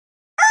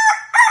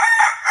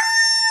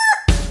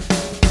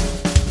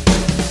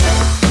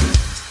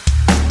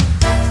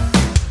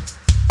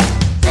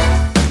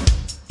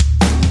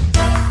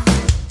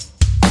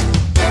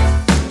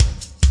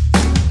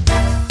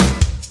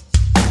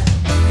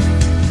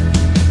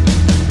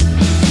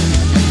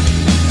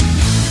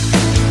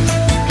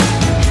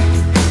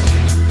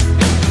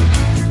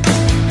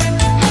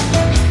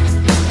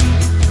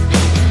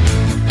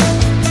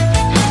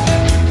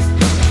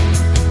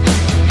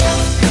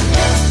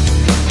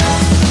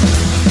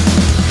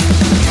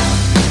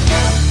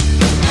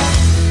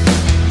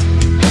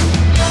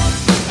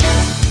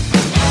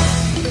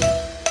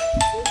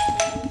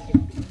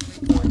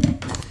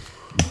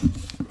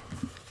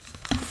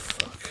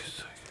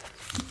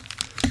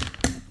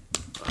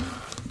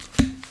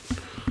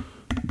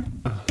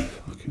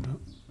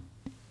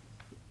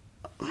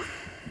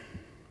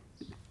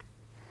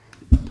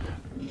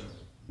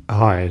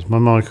Hi, is my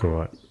mic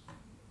alright?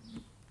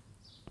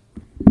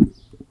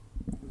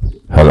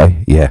 Hello?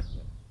 Yeah.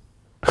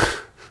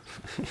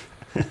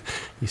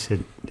 You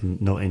said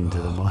not into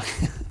the mic.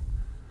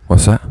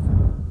 What's that?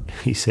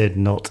 He said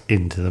not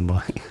into the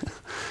mic.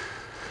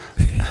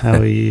 How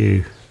are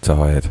you?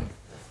 Tired.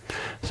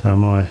 So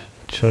am I.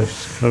 Can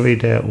I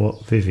read out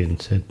what Vivian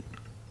said?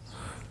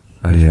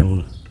 Oh, yeah.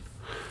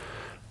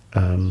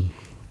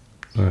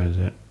 Where is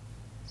it?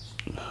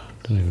 I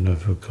don't even know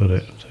if I've got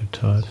it. I'm so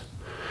tired.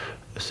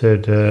 I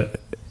said,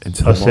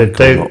 Into the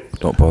mic or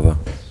not bother?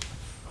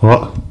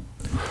 What?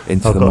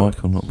 Into the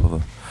mic or not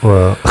bother?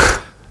 Well,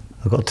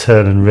 I've got to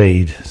turn and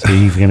read, so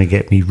you're either going to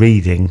get me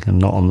reading and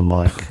not on the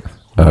mic.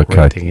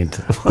 Okay. Reading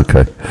into the mic.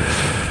 Okay.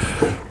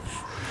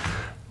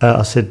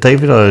 I said,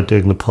 David and I are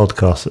doing the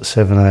podcast at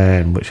 7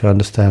 a.m, which I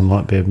understand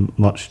might be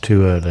much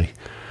too early.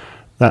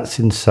 That's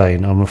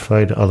insane. I'm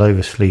afraid I'll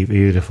oversleep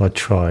even if I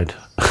tried.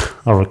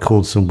 I'll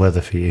record some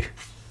weather for you.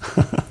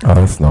 Oh,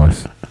 that's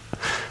nice.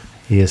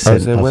 Is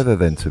there weather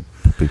then to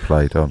be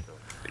played on?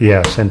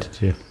 Yeah, I sent it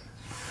to you.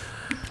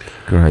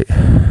 Great.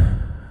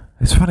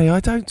 It's funny, I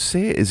don't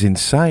see it as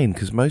insane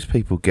because most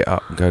people get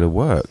up and go to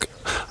work.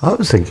 I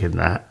was thinking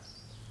that.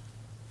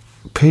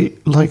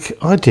 Like,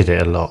 I did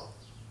it a lot.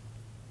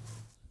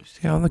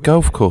 Yeah, on the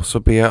golf course,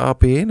 I'll be in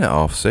at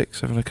 6:30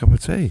 having a cup of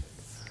tea.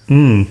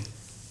 Did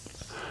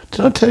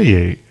I tell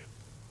you?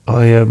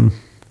 I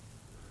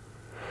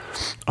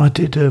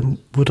did.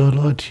 Would I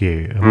Lie to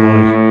You?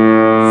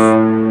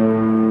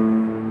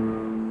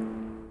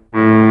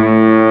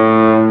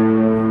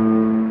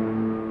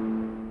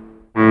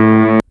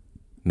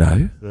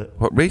 No.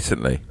 What,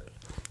 recently?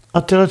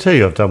 Did I tell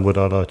you I've done Would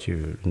I Lie to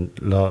You?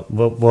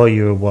 While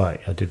you were away,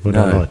 I did Would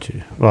I Lie to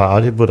You. Right, I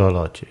did Would I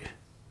Lie to You.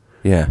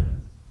 Yeah.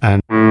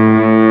 And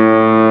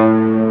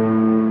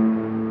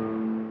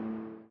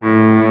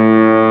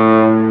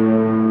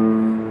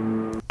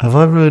have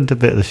I ruined a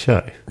bit of the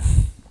show?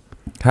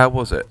 How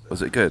was it?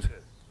 Was it good?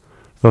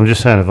 Well, I'm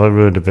just saying, have I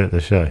ruined a bit of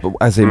the show? But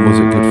as in, was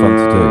it good fun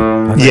to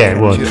do? Yeah,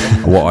 it was.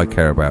 What I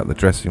care about, the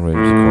dressing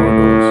rooms, the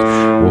corridors,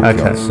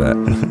 walking on set.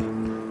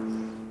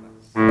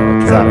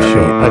 That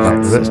shot. Okay,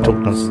 let's talk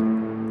now.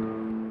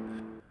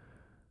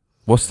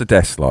 What's the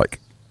desk like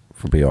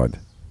from behind?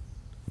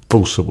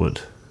 Balsa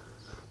wood.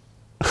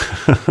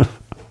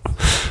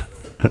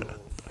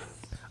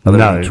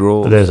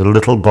 No, there's a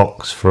little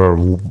box for a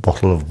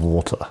bottle of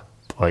water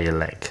by your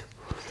leg.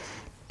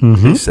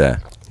 Is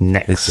there?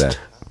 Next. Is there?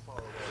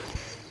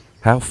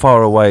 How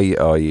far away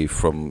are you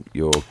from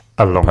your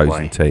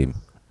opposing team?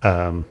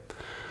 Yeah,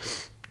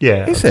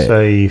 I'd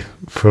say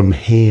from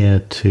here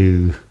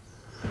to...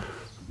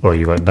 Well,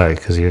 you won't know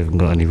because you haven't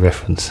got any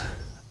reference.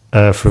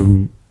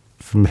 From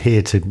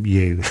here to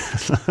you.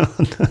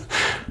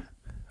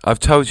 I've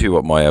told you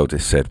what my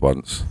eldest said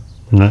once.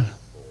 No?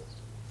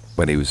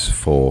 When he was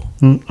 4.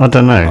 I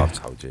don't know. I've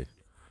told you.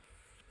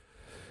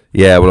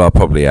 Yeah, well, I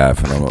probably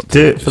have, and I'm not.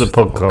 Do it for the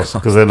podcast,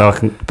 because then I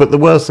can. But the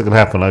worst that can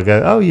happen, I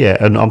go, oh yeah,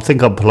 and I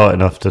think I'm polite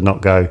enough to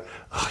not go,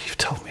 oh, you've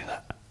told me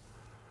that.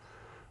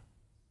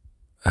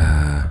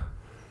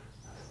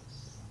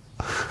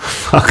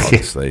 Fuck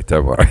honestly,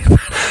 don't worry.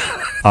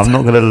 I'm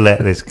not going to let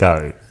this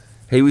go.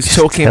 He was Just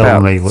talking tell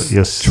about me what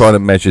you're trying to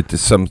measure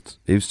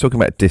he was talking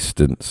about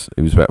distance.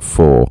 He was about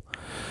 4,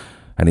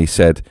 and he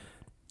said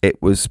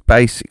it was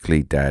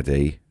basically,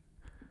 Daddy,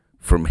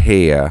 from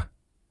here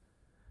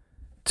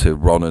to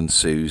Ron and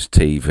Sue's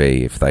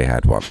TV if they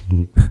had one.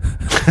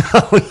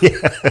 Oh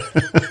yeah.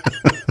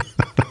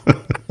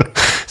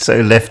 So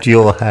left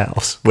your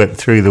house, went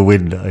through the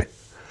window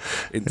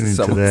into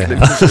someone's living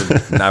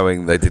room,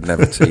 knowing they didn't have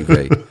a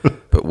TV,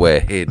 but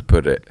where he'd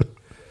put it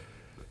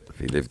if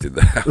he lived in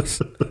the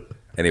house.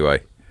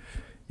 Anyway,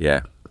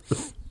 yeah.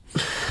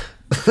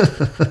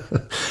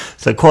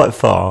 So quite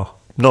far,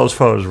 not as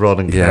far as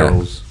Ron and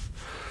Carol's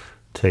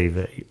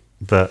TV,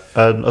 but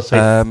I'd say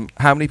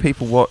how many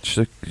people watch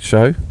the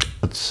show?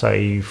 I'd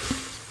say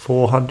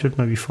 400,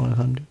 maybe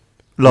 500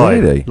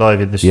 live, really?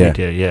 live in the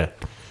studio.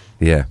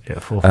 Yeah.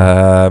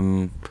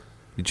 400.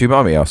 Do you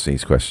mind me asking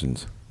these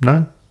questions?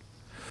 No.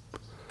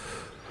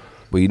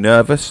 Were you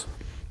nervous?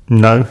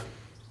 No,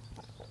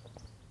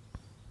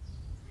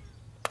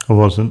 I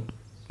wasn't.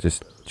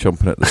 Just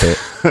chomping at the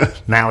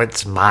bit. Now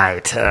it's my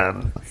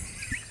turn.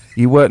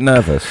 You weren't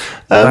nervous?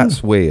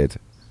 That's weird.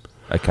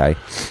 Okay.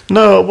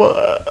 No,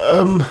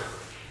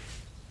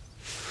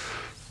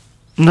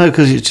 no,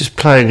 because it's just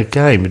playing a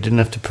game. It didn't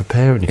have to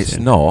prepare anything. It's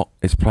not.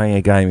 It's playing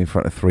a game in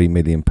front of 3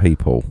 million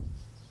people.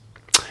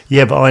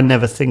 Yeah, but I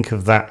never think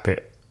of that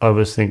bit. I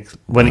always think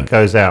when it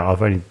goes out,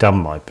 I've only done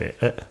my bit.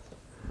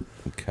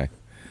 Okay.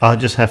 I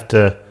just have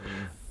to...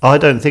 I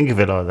don't think of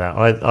it like that.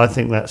 I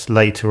think that's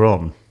later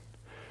on.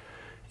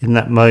 In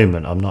that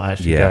moment, I'm not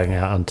actually going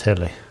out on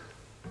telly.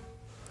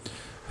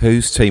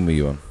 Whose team are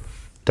you on?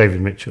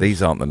 David Mitchell.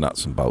 These aren't the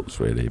nuts and bolts,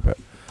 really, but...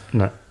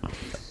 No.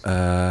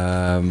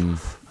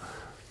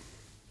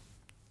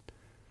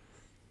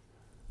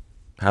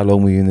 How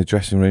long were you in the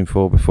dressing room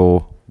for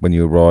before, when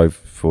you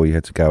arrived, before you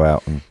had to go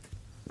out? And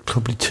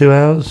probably 2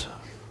 hours.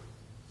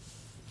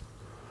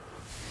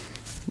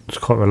 It's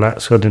quite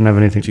relaxed. I didn't have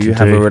anything to do. Do you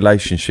have a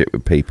relationship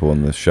with people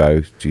on the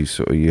show? Do you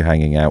are you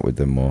hanging out with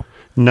them more?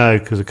 No,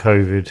 because of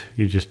COVID.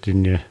 You just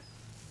didn't. You.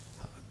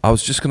 I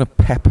was just going to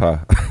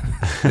pepper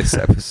this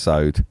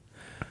episode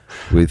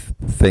with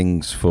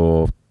things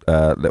for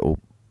little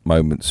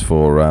moments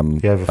for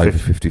over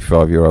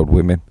 55-year-old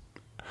women.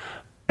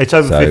 It's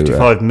over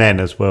 55 men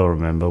as well,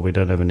 remember. We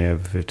don't have any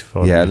over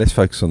 55 Yeah, men. let's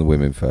focus on the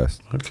women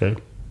first. Okay.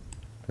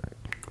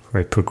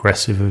 Very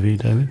progressive of you,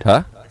 David.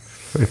 Huh?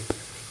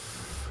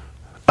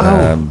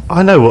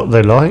 I know what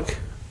they like.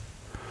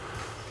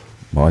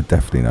 Well, I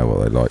definitely know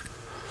what they like.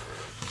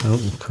 Oh,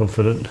 I'm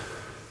confident.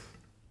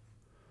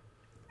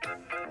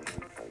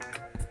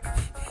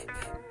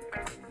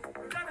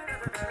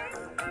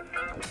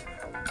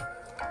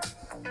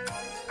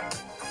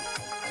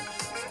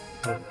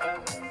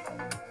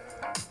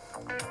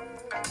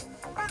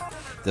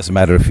 Doesn't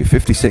matter if you're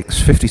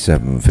 56,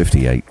 57,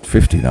 58,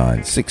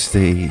 59,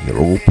 60, you're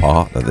all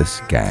part of this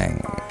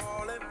gang.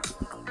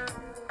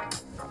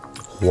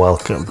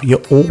 Welcome.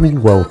 You're all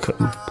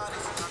welcome.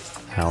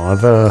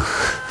 However,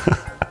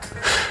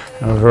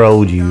 however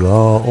old you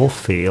are or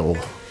feel.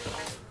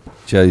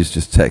 Joe's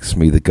just texted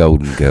me the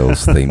Golden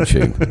Girls theme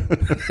tune.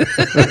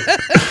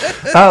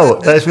 Oh,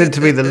 that's meant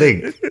to be the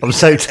link. I'm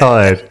so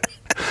tired.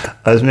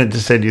 I was meant to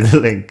send you the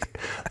link.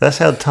 That's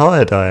how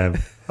tired I am.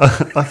 I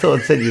thought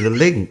I'd send you the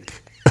link.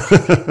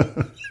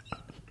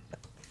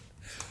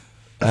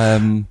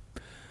 I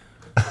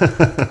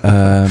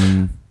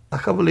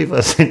can't believe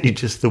I sent you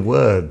just the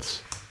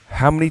words.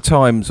 How many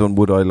times on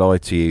Would I Lie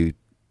to You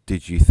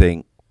did you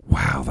think,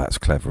 wow, that's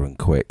clever and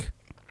quick?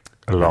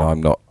 A lot.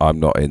 And I'm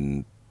not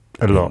in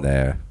A lot. in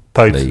their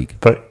Both, league.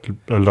 but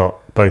a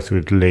lot. Both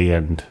with Lee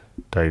and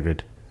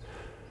David.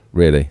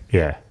 Really?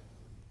 Yeah.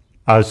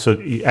 I was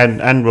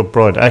and Rob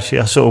Brydon. Actually,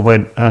 I sort of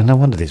went, oh, no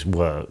wonder this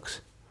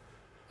works.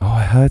 Oh,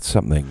 I heard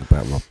something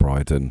about Rob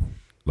Brydon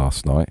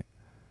last night.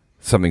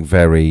 Something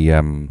very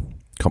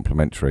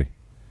complimentary.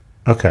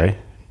 Okay.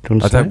 Do you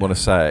want to I say don't it? want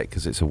to say it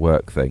because it's a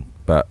work thing,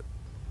 but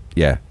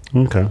yeah,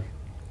 Okay.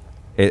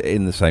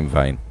 in the same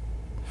vein.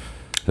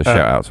 So shout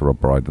out to Rob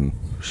Brydon.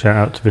 Shout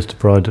out to Mr.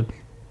 Brydon.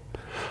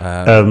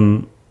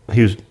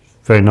 He was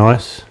very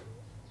nice.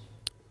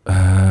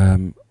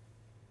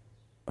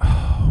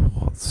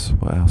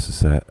 What else is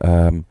there?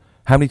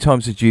 How many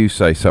times did you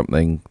say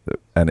something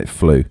and it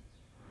flew?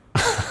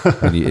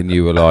 and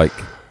you were like,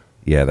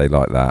 yeah, they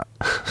like that.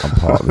 I'm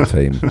part of the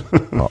team,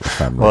 part of the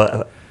family.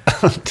 Well,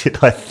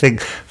 did I think?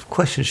 The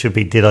question should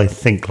be, did I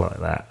think like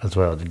that as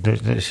well?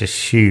 Let's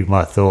assume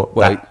I thought.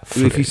 Well, that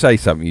if you say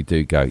something, you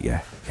do go,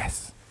 yeah,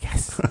 yes.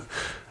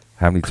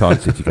 How many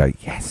times did you go,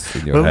 yes,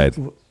 in your head?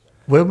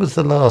 When was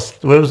the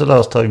last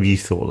time you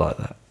thought like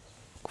that?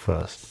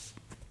 First,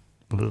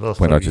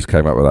 When I just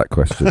came up with that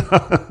question.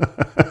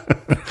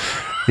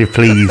 You're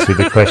pleased with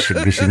the question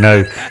because you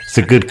know it's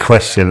a good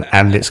question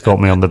and it's got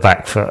me on the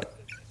back foot.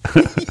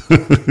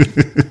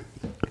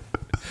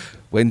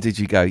 When did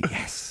you go,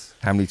 yes?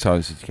 How many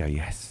times did you go,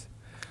 yes?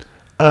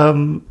 I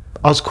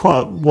was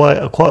quite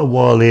a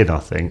while in, I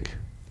think,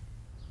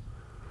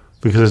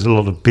 because there's a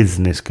lot of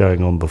business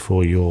going on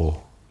before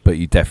your. But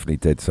you definitely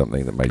did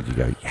something that made you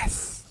go,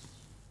 yes.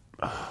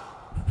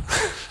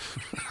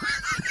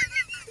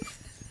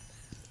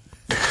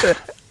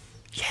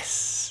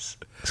 Yes.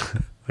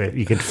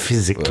 You can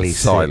physically Well,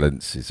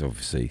 silence is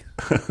obviously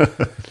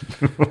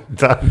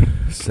done.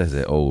 says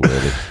it all,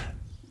 really.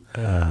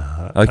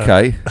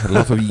 Okay, a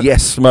lot of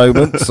yes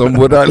moments on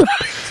Would I Lie.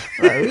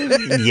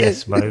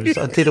 Yes, Mose,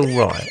 I did all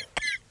right.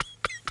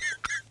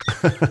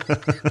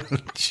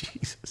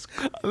 Jesus.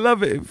 I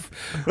love it if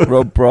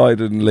Rob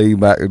Brydon, Lee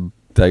Mack and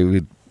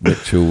David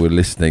Mitchell were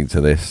listening to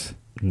this.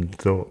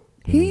 Thought,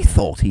 He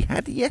thought he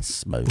had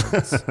yes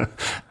moments.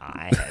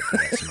 I had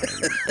yes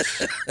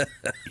moments.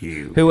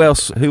 You. Who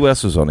else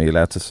was on? Are you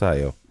allowed to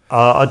say? Or?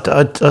 I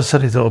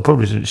suddenly thought I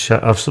probably shouldn't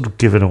shut. I've sort of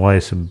given away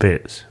some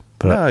bits,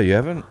 but No, you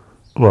haven't.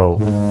 well,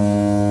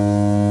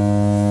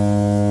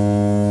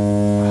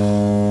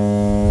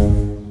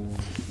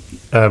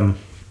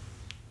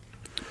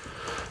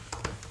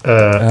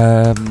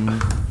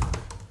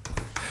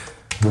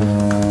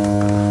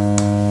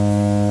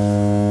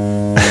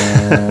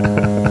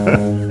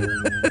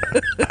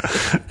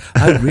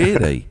 Oh,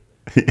 really?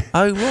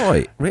 Oh,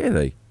 right,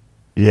 really?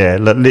 yeah,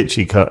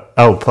 literally cut.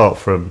 Oh, apart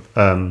from,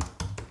 but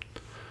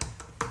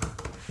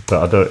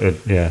I don't.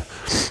 Yeah,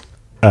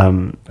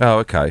 Oh,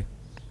 okay.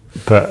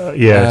 but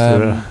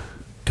yeah.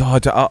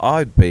 God,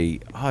 I'd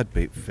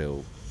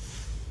feel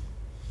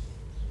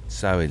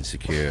so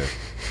insecure.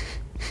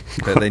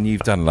 But then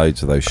you've done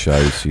loads of those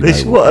shows. You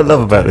This know what I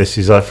love about this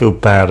is I feel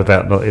bad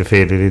about not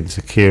feeling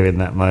insecure in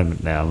that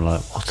moment. Now I'm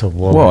like, what a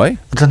woman. Why? I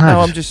don't know. No,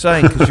 I'm just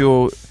saying because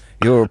you're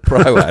a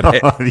pro at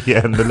it.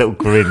 Yeah, and the little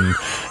grin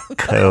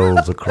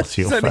curls across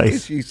your It's only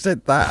 'cause face. you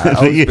said that.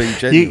 I was being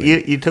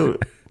genuine. You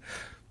talk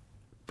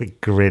big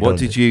grin. What on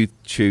did you? you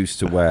choose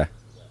to wear?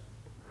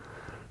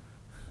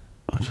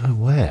 I don't know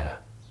where.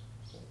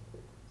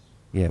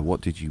 Yeah,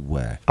 what did you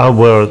wear? I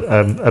wore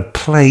a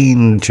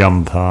plain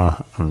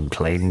jumper and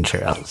plain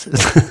trousers.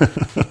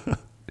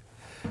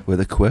 With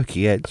a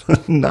quirky edge.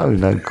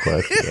 No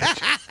quirky edge.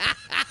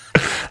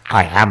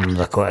 I am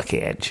the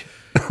quirky edge.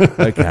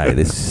 Okay,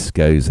 this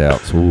goes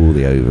out to all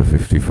the over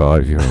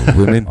 55-year-old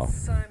women.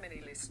 So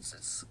many lists,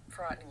 it's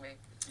frightening me.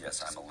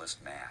 Yes, I'm a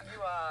list man.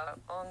 You are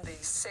on the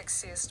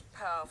sexiest,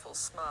 powerful,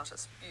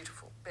 smartest,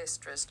 beautiful,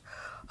 best dressed,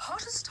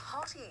 hottest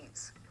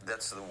hotties.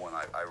 That's the one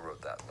I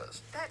wrote that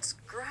list. That's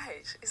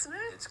great, isn't it?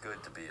 It's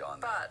good to be on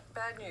that. But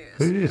bad news.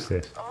 Who is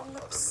this? On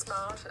the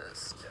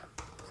smartest, Yeah,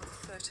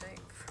 the 13th.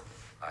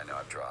 I know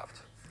I've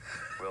dropped.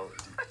 Well,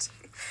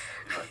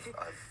 you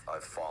know,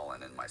 I've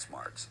fallen in my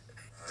smarts.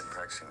 Been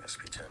practicing this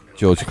speech.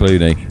 George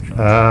Clooney.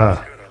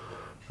 I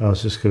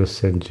was just going to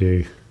send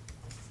you.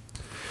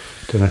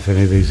 Don't know if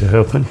any of these are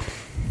helping.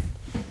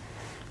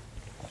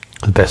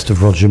 The best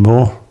of Roger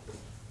Moore.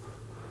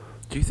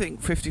 Do you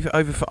think 50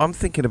 over? I'm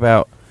thinking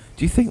about.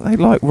 Do you think they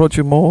like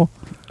Roger Moore?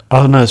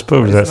 Oh no, it's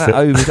probably Isn't that's that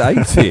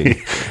over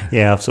 80?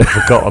 Yeah, I've sort of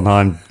forgotten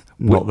I'm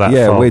not that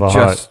yeah, far we're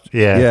behind. just.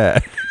 Yeah. Yeah.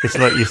 It's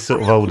like your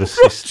sort of older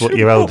sister. What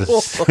your older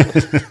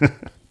sister.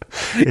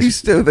 You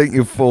still think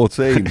you're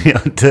 14?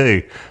 Yeah, I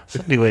do.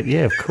 Suddenly went,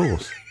 yeah, of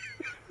course.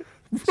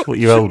 It's what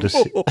your older.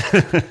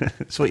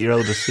 It's what your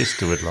older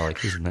sister would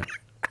like, isn't it?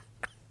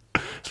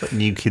 It's like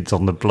New Kids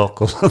on the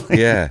Block or something.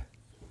 Yeah.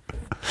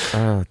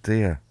 Oh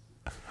dear.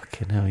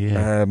 Fucking hell,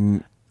 yeah.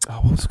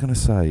 What was I going to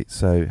say?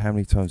 So, how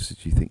many times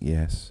did you think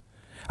yes?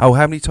 Oh,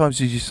 how many times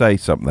did you say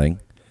something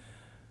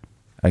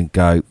and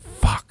go,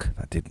 fuck,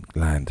 that didn't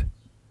land?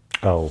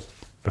 Oh,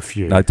 a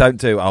few. No, don't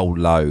do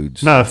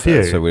loads. No, a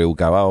few. So we all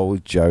go, oh,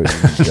 joke.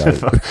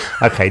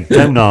 Okay,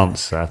 don't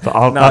answer. But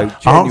I'll No, I'll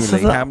answer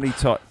genuinely, that. how many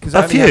times? Because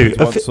A few.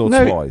 once or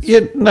no, twice. Yeah,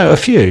 no, a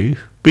few.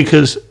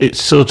 Because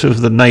it's sort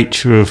of the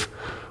nature of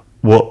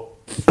what.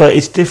 But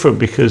it's different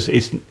because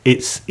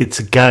it's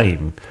a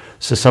game.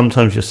 So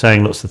sometimes you're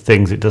saying lots of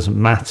things. It doesn't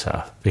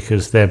matter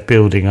because they're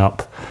building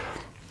up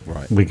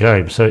the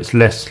game. So it's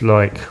less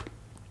like,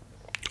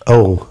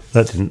 oh,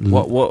 that didn't.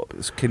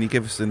 What? Can you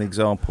give us an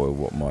example of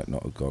what might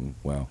not have gone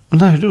well?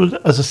 No, you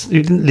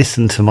didn't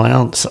listen to my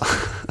answer.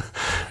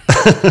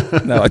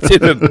 No, I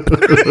didn't.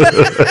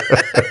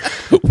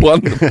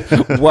 one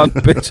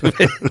bit of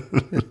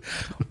it,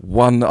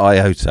 one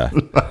iota.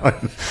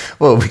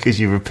 Well, because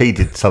you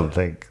repeated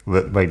something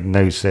that made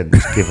no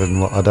sense given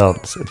what I'd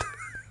answered.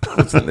 I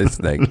wasn't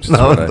listening. Just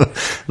No, wanna-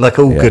 like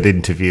all Yeah. good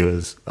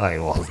interviewers, I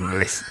wasn't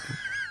listening.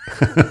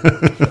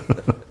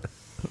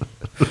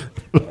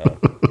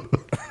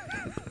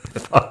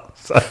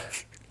 Fuck's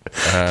sake.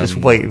 Just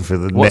waiting for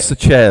the What's the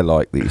next, chair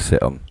like that you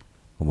sit on?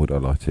 Or would I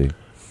lie to you?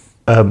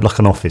 like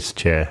an office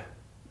chair,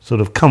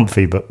 sort of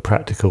comfy but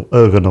practical,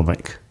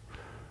 ergonomic.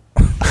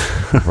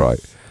 Right.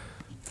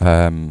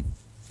 How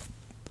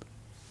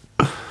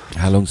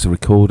long's the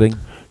recording?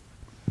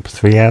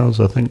 3 hours,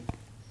 I think,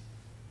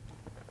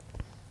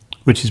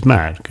 which is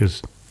mad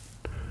because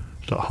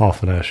it's like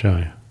half an hour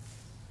show.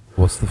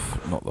 What's the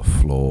not the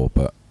floor,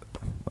 but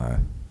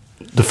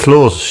The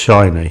floor's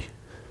shiny.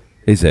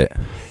 is it?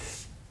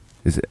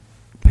 Is it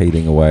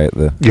peeling away at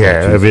the?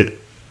 Yeah, edges? a bit.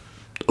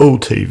 All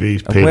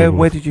TVs. And peeling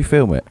where off. did you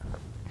film it?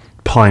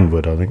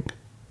 Pinewood, I think.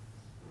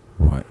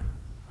 Right.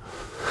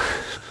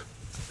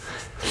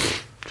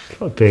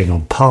 It's like being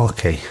on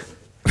Parky.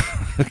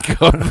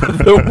 God,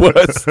 the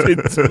worst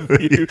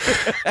interview.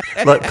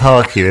 Like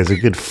Parky, there's a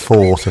good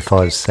 4 to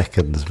 5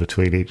 seconds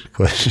between each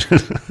question.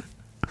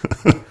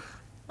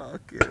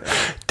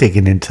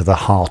 Digging into the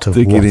heart of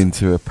Digging what.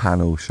 into a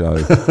panel show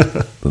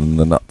than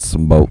the nuts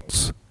and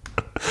bolts.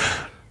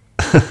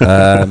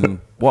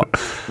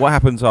 What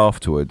happens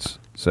afterwards?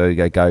 So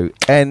you go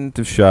end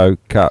of show,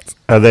 cut.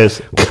 There's.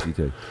 What do you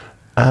do?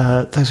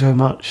 Thanks very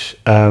much.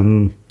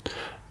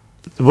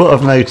 What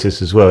I've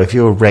noticed as well, if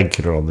you're a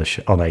regular on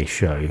on a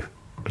show,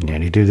 and you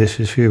only do this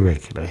if you're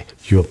regular,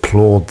 you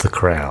applaud the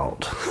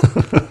crowd.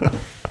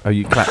 Oh,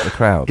 you clap the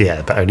crowd.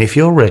 Yeah, but only if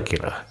you're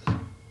regular.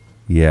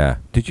 Yeah.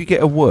 Did you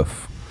get a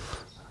woof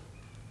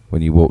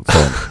when you walked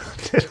on?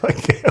 Did I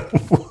get a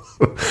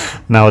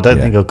woof? No, I don't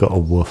Yeah. think I got a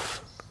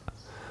woof.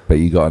 But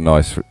you got a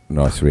nice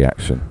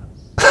reaction.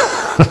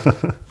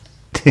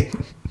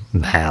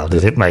 How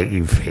did it make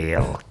you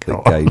feel?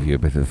 That gave you a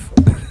bit of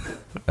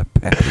a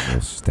pep in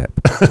your step.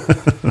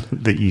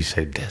 That you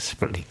so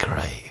desperately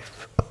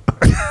crave.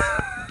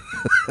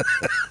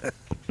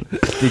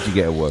 Did you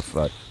get a woof?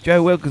 Like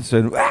Joe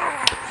Wilkinson.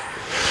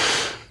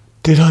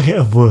 Did I get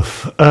a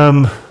woof?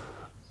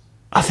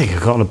 I think I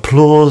got an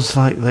applause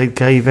like they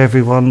gave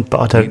everyone, but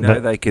I don't You know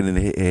they can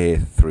hear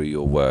through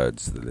your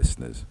words, the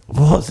listeners.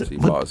 What? So you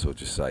might as well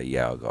just say,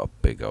 yeah, I got a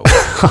big old...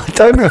 I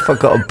don't know if I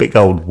got a big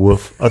old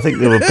woof. I think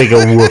there were bigger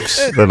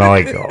woofs than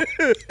I got.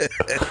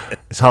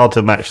 It's hard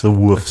to match the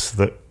woofs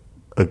that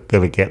are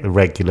going to get the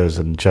regulars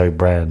and Joe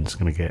Brand's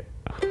going to get.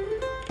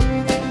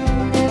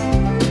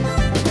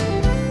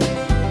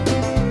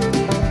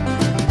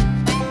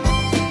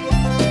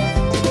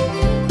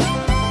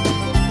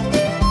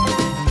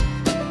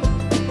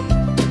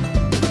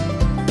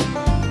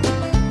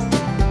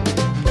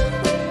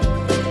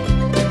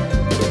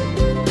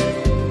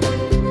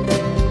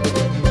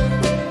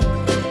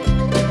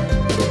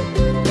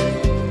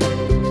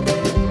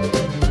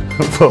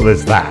 Well,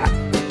 there's that.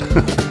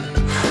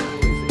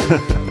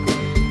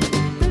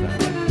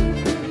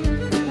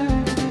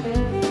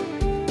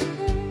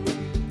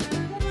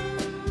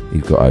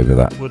 You've got over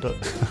that. Would I?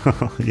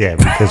 Yeah,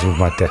 because of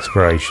my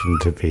desperation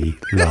to be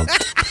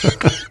loved.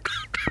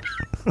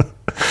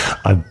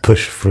 I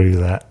pushed through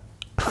that.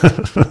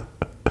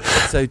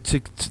 So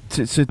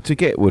to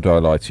get Would I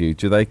Lie to You,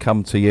 do they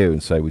come to you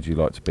and say, would you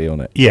like to be on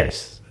it?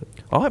 Yes.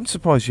 I'm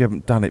surprised you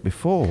haven't done it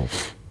before.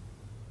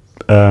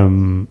 Are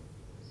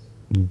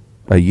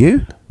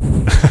you?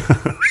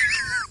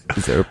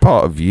 Is there a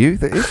part of you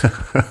that is?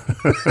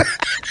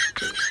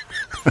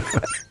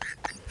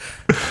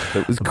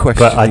 That was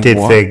questioning. But I did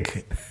why.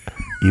 think,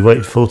 you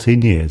waited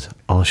 14 years,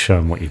 I'll show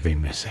them what you've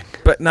been missing.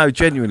 But no,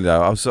 genuinely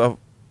though, I was not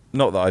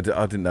that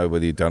I didn't know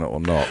whether you'd done it or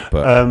not.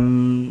 But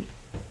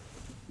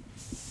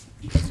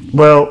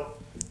well,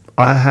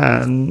 I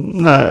had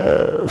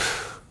no.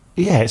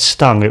 Yeah, it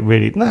stung. It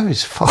really. No,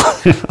 it's fine.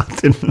 I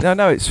didn't.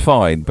 no, it's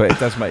fine. But it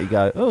does make you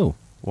go, oh,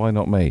 why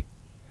not me?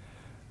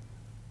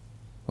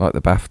 Like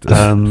the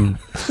BAFTAs.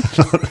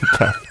 Like the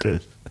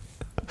BAFTAs.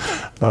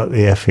 Like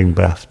the effing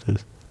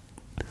BAFTAs.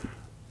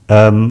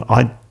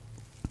 I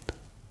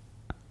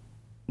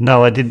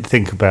didn't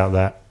think about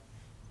that,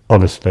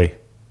 honestly.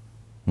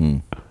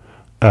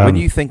 When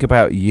you think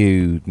about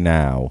you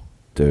now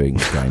doing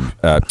game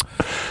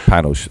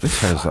panels, this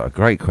sounds like a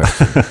great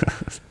question.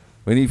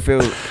 When you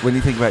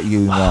think about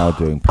you now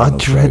doing panel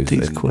dread shows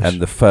these questions.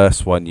 and the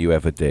first one you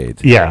ever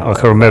did, Yeah, I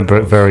can remember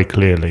it very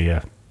clearly.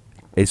 Yeah,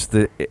 is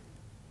the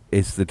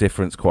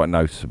difference quite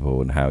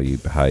noticeable in how you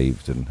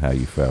behaved and how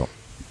you felt?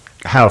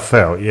 how I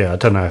felt. Yeah, I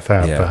don't know how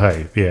I Yeah.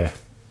 behaved. Yeah,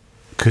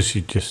 because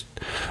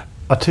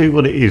I tell you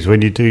what it is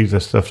when you do the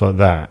stuff like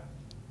that.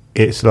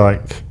 It's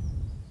like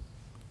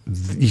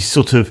you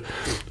sort of.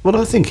 Well,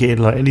 I think it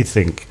like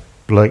anything.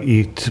 Like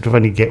you sort of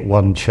only get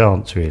one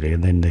chance really,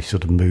 and then they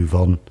sort of move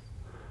on.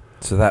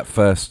 So that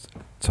first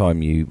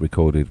time you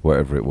recorded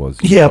whatever it was,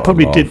 Yeah, I got a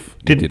probably laugh, did- you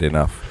didn't- did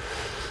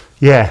enough.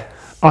 Yeah,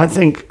 I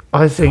think.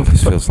 Oh,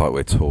 this feels like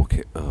we're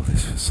talking. Oh,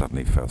 this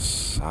suddenly feels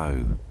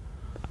so.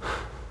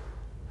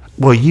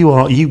 Well,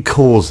 you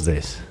caused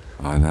this.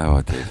 I know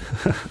I did,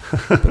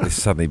 but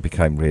this suddenly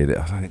became really.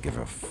 I don't give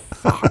a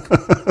fuck.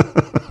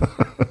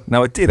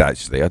 No, I did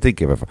actually. I did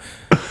give a fuck.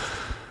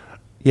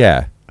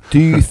 Yeah. Do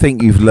you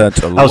think you've learnt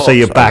a lot? Oh, so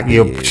you're back. over the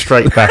You're years?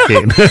 straight back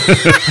in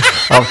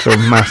after a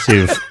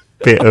massive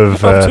bit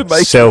of After making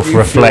you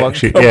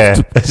self-reflection. feel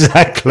Yeah,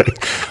 exactly.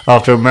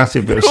 After a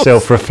massive bit of You're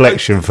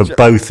self-reflection for supposed to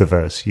both of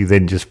us, you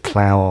then just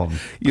plough on.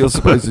 You're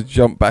supposed to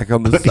jump back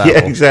on the saddle.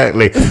 Yeah,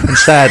 exactly. And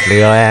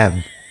sadly, I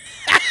am.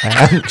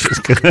 I am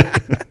just gonna.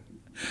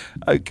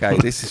 Okay,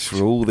 this is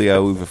for all the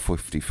over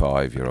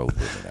 55-year-old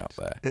women out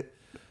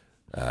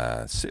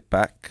there. Sit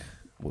back.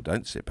 Well,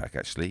 don't sit back,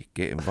 actually.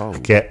 Get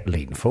involved.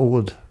 Lean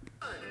forward.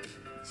 2,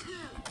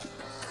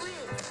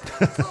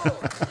 3, 4,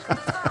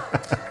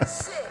 5,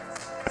 6,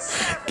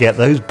 7, Get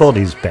those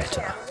bodies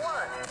better.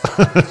 1,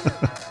 2, 3,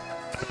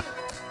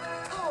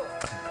 4,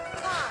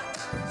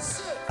 5,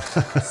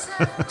 6,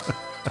 7, 8.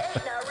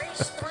 Now reach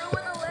through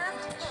with the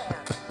left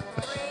hand.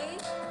 3,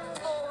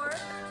 4,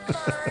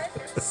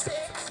 5, 6,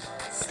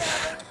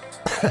 7,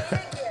 8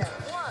 again.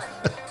 1.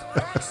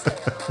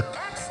 Exhale.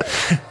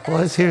 Exhale.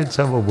 Why is hearing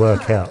someone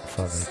work out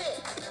funny?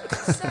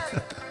 6,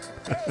 7,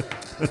 8.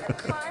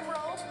 Climb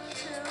rope.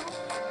 2,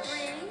 3,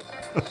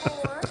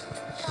 4,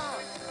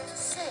 5,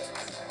 6,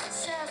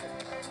 7,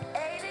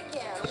 8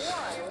 again.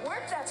 1.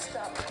 Work that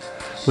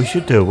stuff. We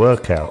should do a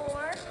workout.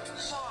 4,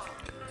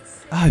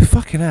 5, Oh,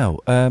 fucking hell.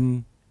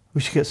 We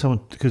should get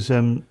someone because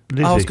Lizzie.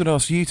 I was going to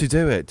ask you to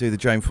do it. Do the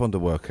Jane Fonda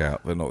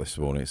workout. But not this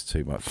morning. It's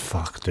too much.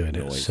 Fuck doing it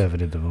at noise. 7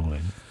 in the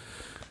morning.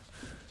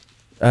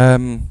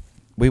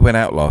 We went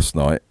out last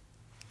night,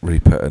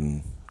 Rupert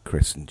and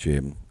Chris and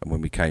Jim, and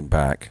when we came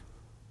back,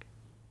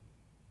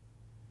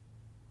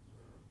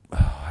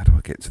 how do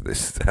I get to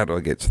this? How do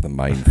I get to the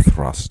main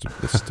thrust of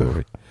this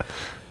story?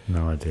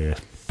 No idea.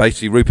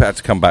 Basically, Rupert had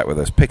to come back with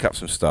us, pick up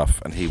some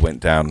stuff, and he went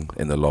down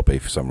in the lobby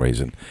for some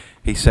reason.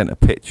 He sent a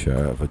picture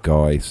of a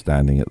guy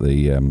standing at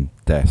the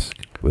desk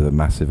with a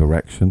massive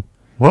erection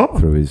What?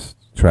 through his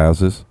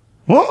trousers.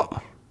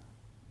 What?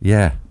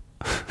 Yeah.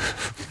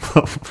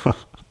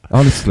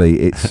 Honestly,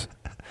 it's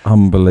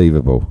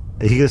unbelievable.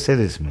 Are you going to say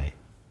this to me?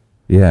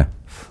 Yeah.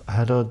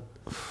 How do I...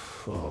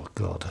 Oh,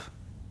 God.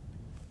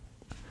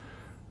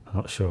 I'm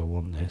not sure I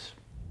want this.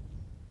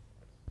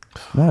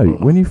 No,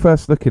 when you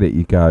first look at it,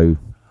 you go,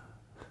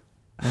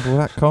 oh, well,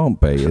 that can't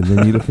be. And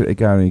then you look at it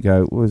again and you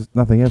go, well, there's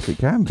nothing else it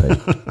can be.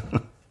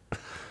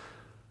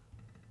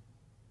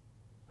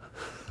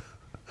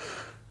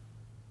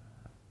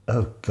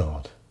 Oh,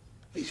 God.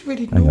 It's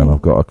really Hang on, normal.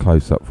 I've got a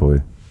close-up for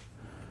you.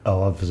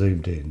 Oh, I've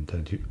zoomed in,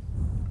 don't you?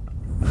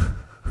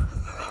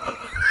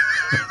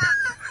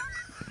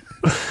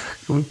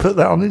 Can we put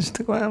that on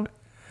Instagram?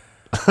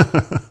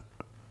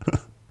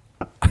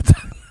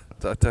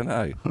 I don't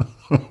know.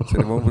 Does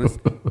anyone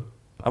want to-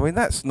 I mean,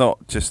 that's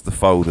not just the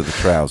fold of the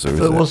trouser, is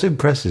But it? what's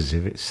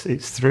impressive,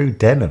 it's through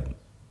denim.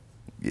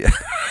 Yeah.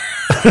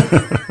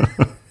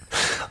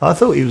 I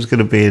thought he was going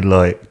to be in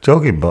like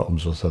jogging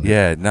bottoms or something.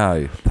 Yeah,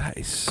 no, that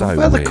is so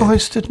Where the weird. guy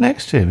stood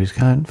next to him, he's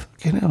going,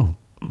 fucking hell,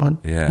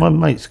 Yeah. my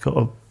mate's got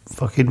a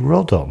fucking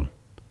rod on.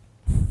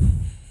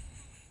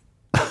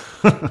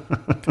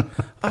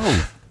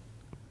 Oh,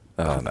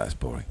 that's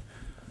boring.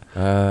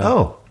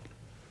 Oh.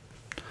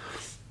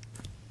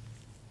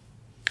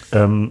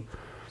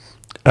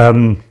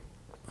 Are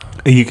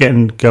you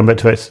going back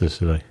to Exeter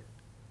today?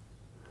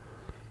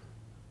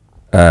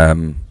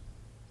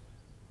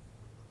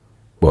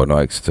 Well, not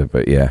Exeter,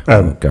 but yeah,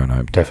 I'm going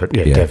home. Devon,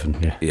 yeah, Yeah. Devon,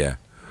 yeah.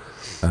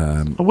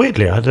 Yeah.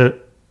 Weirdly, I had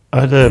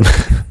a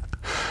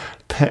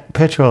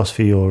Petra asked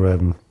for your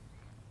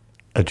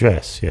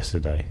address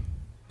yesterday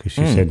because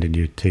she's sending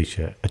you a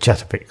T-shirt, a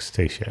Chatterpix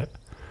T-shirt.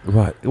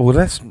 Right. Well,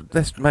 let's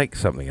make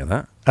something of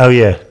that. Oh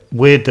yeah,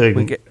 we're doing.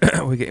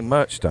 We're getting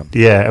merch done.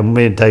 Yeah, and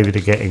me and David are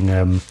getting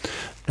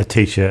a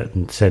T-shirt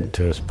and sent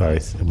to us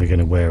both, and we're going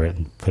to wear it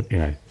and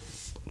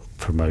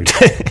promote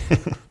it.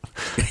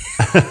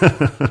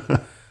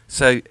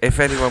 So, if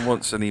anyone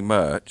wants any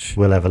merch,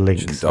 We'll have a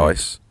link.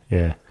 merchandise,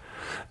 Yeah,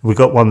 we've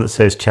got one that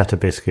says Chatter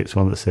Biscuits,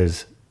 one that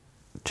says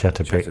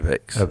Chatterpix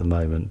Chatterpix. at the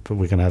moment, but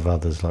we're going to have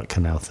others like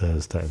Canal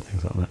Thursday and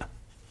things like that.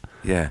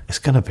 yeah, It's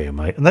going to be a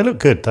mate, and they look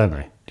good, don't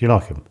they? Do you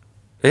like them?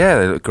 yeah,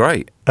 they look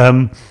great.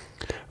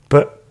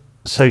 But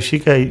so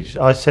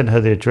I sent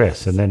her the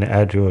address, and then it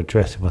had your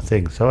address in my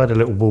thing. So I had a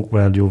little walk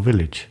around your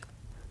village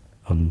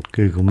on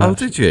Google Maps. Oh,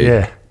 did you?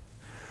 Yeah.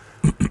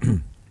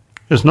 It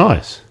was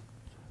nice,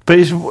 but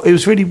it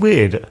was really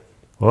weird.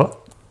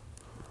 What?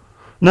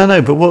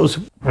 No. But what was?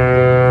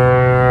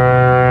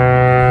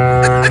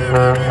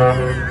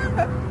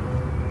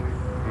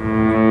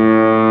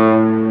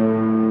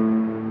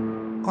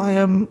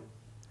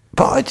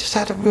 But I just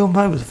had a real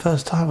moment the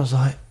first time. I was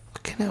like,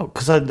 fucking hell,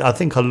 because I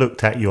think I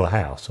looked at your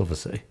house,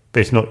 obviously, but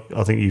it's not.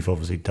 I think you've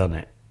obviously done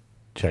it,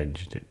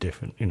 changed it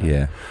different,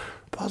 Yeah.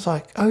 But I was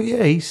like, oh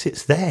yeah, he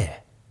sits there.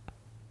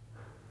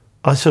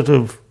 I sort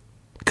of,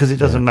 because it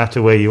doesn't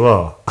matter where you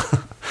are.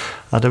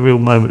 I had a real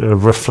moment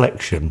of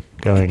reflection,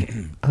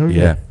 going, oh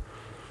yeah,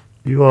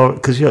 you are,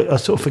 because I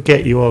sort of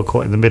forget you are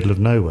quite in the middle of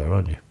nowhere,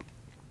 aren't you?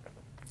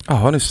 Oh,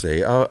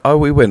 honestly,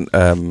 we went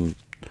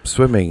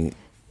swimming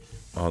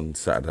on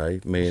Saturday.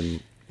 Me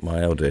and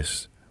my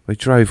eldest. We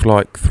drove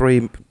like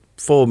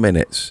 4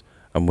 minutes,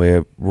 and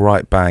we're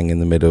right bang in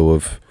the middle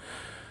of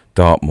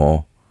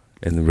Dartmoor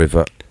in the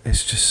river.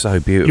 It's just so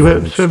beautiful. You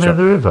went swimming in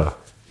the river?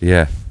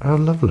 Yeah, Oh,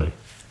 lovely.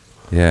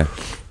 yeah.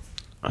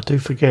 I do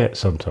forget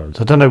sometimes.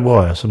 I don't know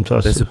why.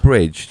 Sometimes There's a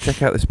bridge.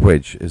 Check out this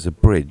bridge. There's a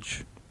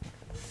bridge.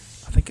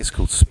 I think it's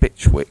called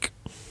Spitchwick,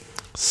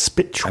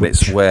 Spitchwick. and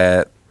it's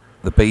where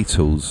the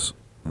Beatles,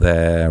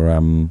 their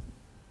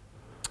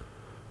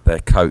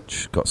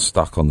coach, got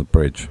stuck on the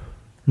bridge,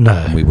 No.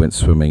 and we went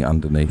swimming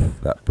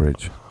underneath that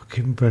bridge.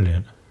 Fucking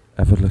brilliant.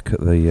 Have a look at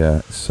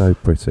the. So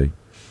pretty.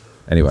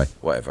 Anyway,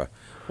 whatever.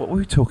 What were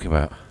we talking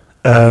about?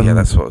 Yeah,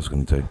 that's what I was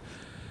going to do.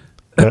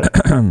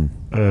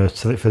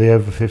 Something for the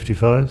over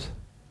 55s.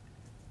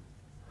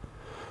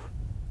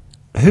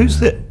 Who's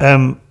the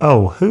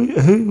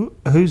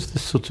who's the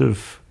sort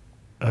of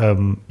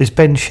is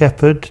Ben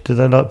Shepherd? Do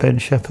they like Ben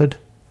Shepherd?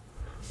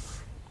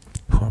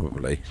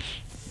 Probably.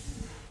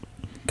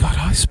 God,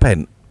 I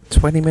spent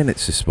 20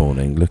 minutes this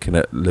morning looking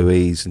at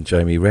Louise and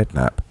Jamie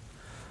Redknapp.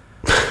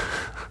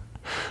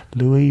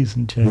 Louise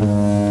and Jamie.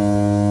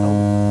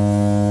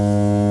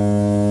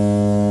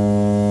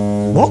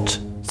 What?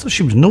 I thought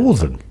she was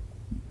Northern.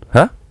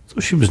 Huh? I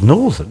thought she was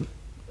Northern.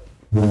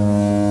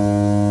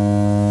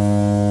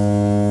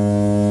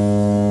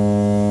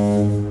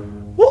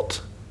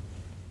 What?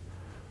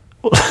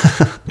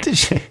 Did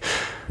she?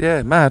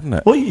 Yeah, mad, isn't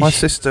it? What you- My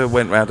sister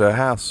went round her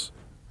house.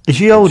 Is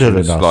she older She than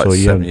was us like or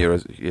 7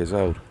 younger? years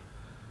old.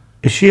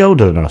 Is she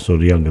older than us or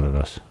younger than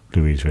us?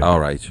 Louise Redknapp.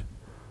 Our age.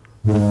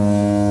 My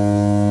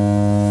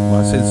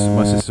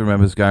sister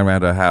remembers going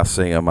around her house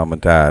seeing her mum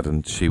and dad,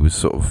 and she was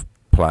sort of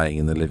playing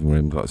in the living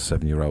room like a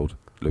 7-year-old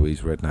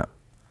Louise Redknapp.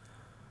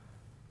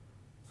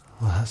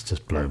 Well, that's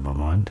just blown my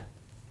mind.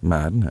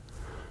 Mad, isn't it?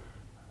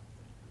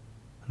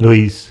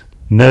 Louise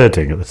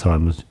Nerding at the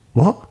time was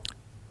what?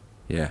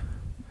 Yeah.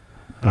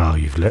 Oh,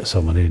 you've let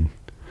someone in.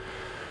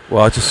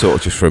 Well, I just sort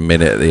of just for a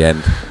minute at the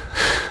end.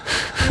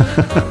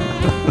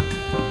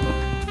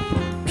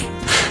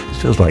 It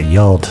feels like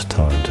yard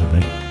time to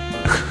me.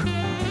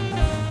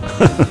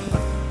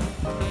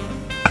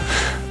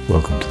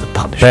 Welcome to the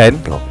punishment Ben?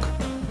 block.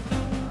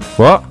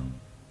 What?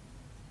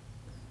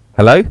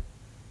 Hello?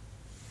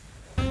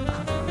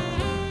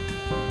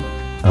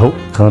 Oh,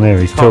 can't hear.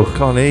 He's talking.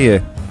 Can't hear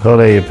you.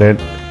 Can't hear you, Ben.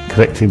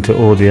 Connecting to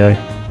audio.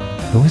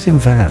 Always in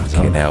vans.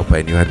 Fucking hell,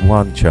 Ben, you had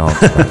one chance.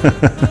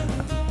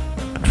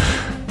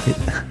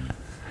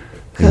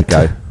 Here we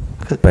go.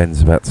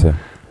 Ben's about to...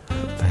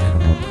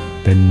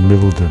 Ben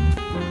Milden.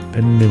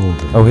 Ben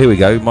Milden. Oh, here we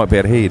go. Might be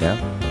able to hear you now.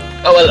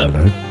 Oh, hello.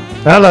 Hello.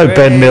 Hello,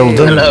 Ben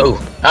Milden. Hello.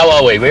 How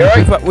are we? We all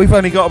right? We've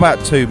only got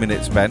about 2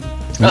 minutes, Ben.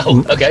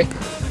 Oh, okay.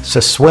 So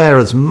swear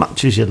as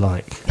much as you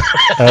like.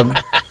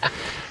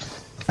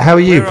 How are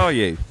you? Where are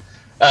you?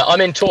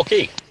 I'm in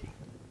Torquay.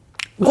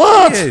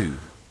 What? Are you?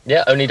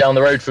 Yeah, only down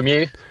the road from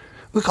you.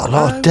 We've got a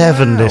lot of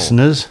Devon wow.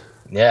 listeners.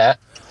 Yeah.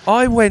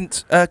 I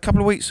went a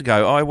couple of weeks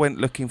ago. I went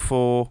looking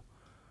for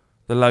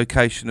the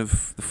location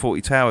of the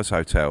 40 Towers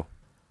Hotel.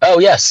 Oh,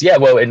 yes. Yeah,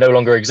 well, it no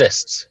longer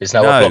exists. It's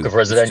now No, a block of it's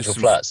residential just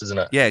some- flats, isn't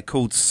it? Yeah,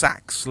 called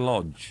Sachs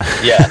Lodge.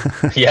 Yeah.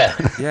 Yeah.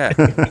 Yeah,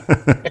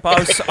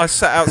 but I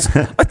sat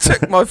out. I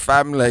took my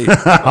family.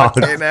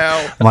 Fucking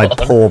hell. My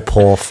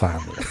poor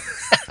family.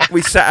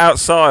 We sat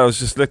outside. I was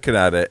just looking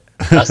at it.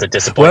 That's a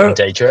disappointing Well-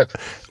 day trip.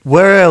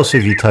 Where else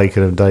have you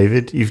taken them,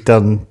 David? You've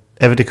done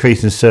Ever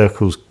Decreasing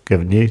Circles,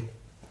 haven't you?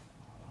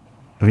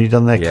 Have you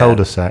done their Yeah.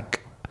 cul-de-sac?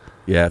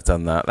 Yeah, I've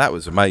done that. That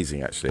was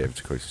amazing, actually. Over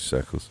to Cruises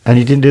Circles. And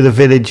you didn't do the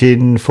village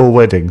in Four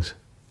Weddings?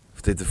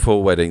 Did the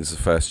Four Weddings, the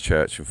first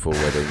church in Four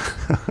Weddings,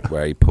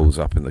 where he pulls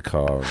up in the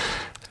car. And,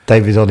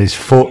 David's on his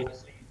foot.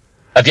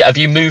 Have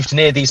you moved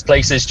near these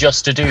places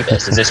just to do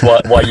this? Is this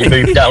why you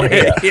moved down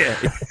here?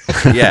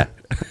 yeah.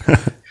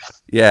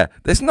 Yeah.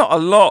 There's not a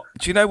lot.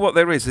 Do you know what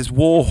there is? There's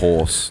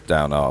Warhorse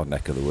down our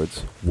neck of the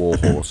woods.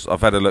 Warhorse.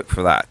 I've had a look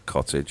for that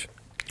cottage.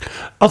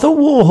 I thought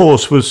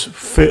Warhorse was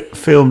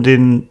filmed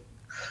in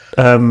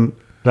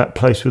that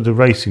place with the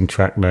racing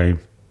track name.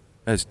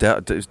 There's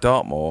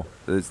Dartmoor.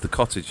 There's the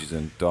cottages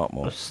in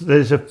Dartmoor.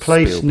 There's a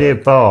place Spielberg. near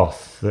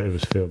Bath that it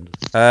was filmed.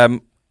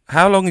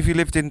 How long have you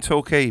lived in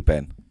Torquay,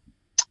 Ben?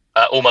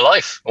 All my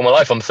life.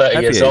 I'm 30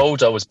 Have years you?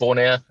 old. I was born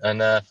here, and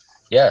live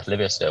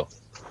here still.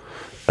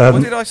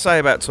 What did I say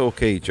about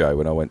Torquay, Joe,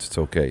 when I went to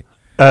Torquay?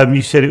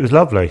 You said it was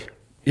lovely.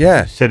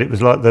 Yeah. You said it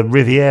was like the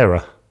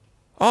Riviera.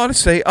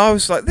 Honestly, I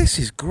was like, this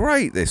is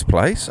great, this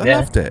place. I Yeah.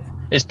 loved it.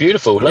 It's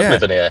beautiful. Love Yeah.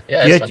 living here.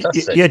 Yeah, You it's had,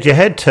 fantastic. you had your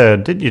head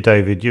turned, didn't you,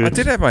 David? You I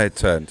did have my head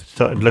turned.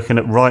 started looking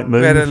at Right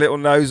We had a Move. little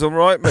nose on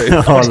right move.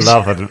 Oh, I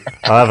love it.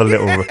 I have a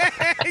little.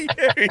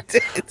 Yeah, we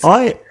did.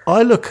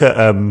 I look at.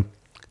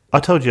 I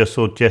told you I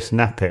saw Jess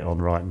Knappett on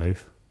Right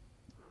Move.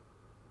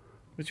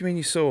 What do you mean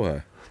you saw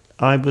her?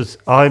 I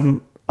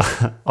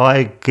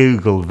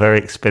googled very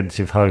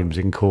expensive homes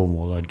in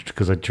Cornwall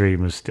because I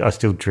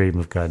still dream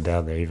of going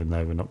down there, even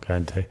though we're not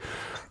going to.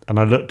 And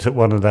I looked at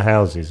one of the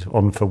houses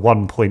on for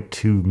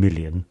 1.2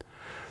 million.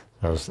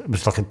 It was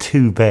like a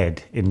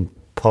 2-bed in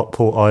Port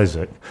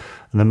Isaac,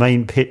 and the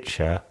main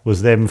picture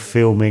was them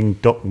filming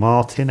Doc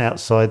Martin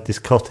outside this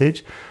cottage.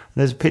 And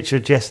there's a picture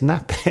of Jess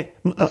Knappett.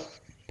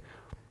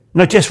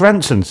 No, Jess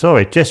Ranson.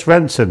 Sorry, Jess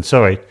Ranson.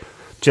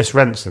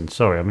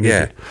 Sorry. I mean,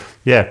 Yeah.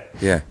 yeah.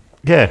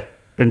 Yeah.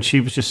 And she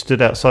was just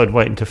stood outside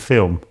waiting to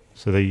film,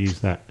 so they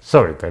used that.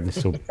 Sorry, Ben,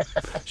 this all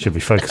should be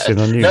focusing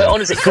on you. No,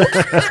 honestly.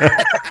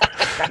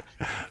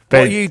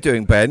 What are you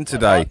doing, Ben,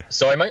 today?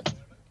 Sorry, mate.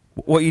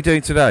 What are you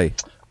doing today?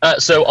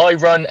 So I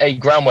run a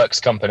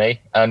groundworks company,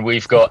 and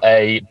we've got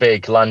a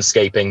big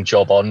landscaping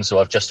job on. So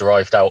I've just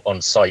arrived out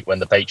on site when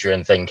the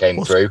Patreon thing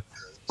came through.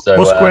 So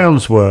What's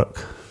grounds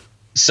work?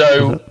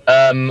 So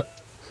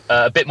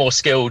a bit more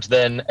skilled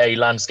than a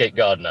landscape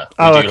gardener. We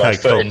Oh, do okay,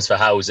 like cool. footings for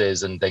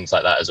houses and things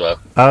like that as well.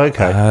 Oh,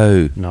 okay.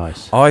 Oh.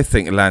 Nice. I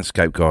think a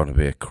landscape garden would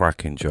be a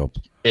cracking job.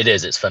 It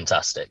is. It's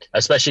fantastic,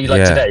 especially like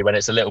Yeah. today when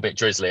it's a little bit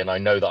drizzly, and I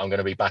know that I'm going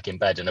to be back in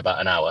bed in about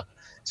an hour.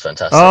 It's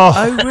fantastic. Oh,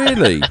 Oh,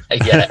 really?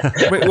 Yeah.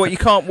 Wait, what, you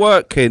can't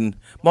work in...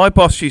 My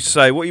boss used to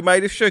say, what, you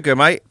made of sugar,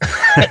 mate?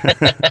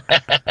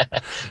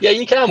 Yeah,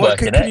 you can What,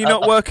 work in can it. you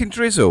not work in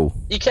drizzle?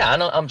 You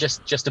can. I'm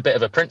just a bit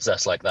of a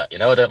princess like that, you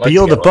know. I don't like. but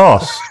you're to the get work.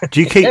 boss.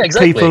 Do you keep Yeah,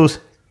 exactly.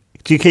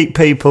 Do you keep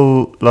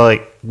people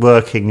like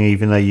working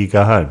even though you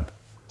go home?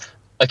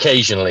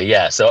 Occasionally,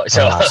 yeah. So that's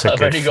a I've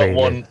good only got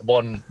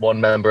feeling. one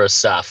member of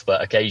staff,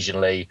 but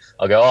occasionally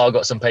I'll go. Oh, I've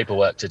got some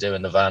paperwork to do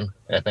in the van,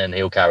 and then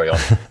he'll carry on.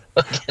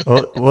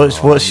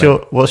 What's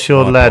your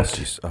My lad boss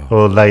is- oh.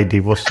 or lady?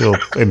 What's your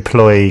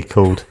employee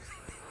called?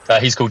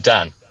 He's called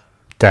Dan.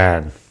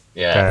 Dan.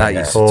 Yeah. Dan. That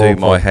used to Oh, do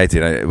my boy. head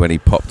in when he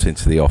popped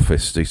into the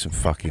office to do some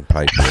fucking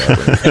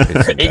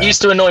paperwork. It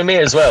used to annoy me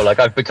as well. Like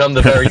I've become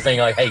the very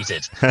thing I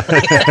hated.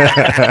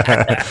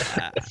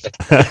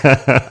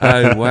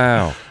 Oh,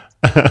 wow.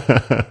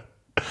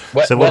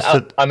 So what's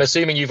the- I'm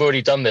assuming you've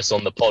already done this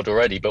on the pod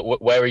already,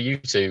 but where are you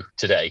two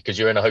today? Because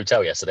you were in a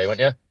hotel yesterday, weren't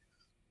you?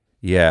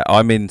 Yeah,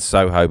 I'm in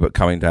Soho, but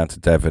coming down to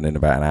Devon in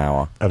about an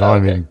hour. And Oh,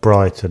 I'm okay. in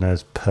Brighton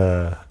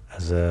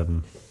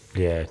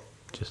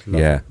just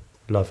Yeah.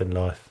 loving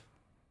life.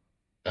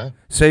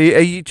 So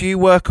do you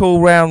work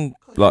all round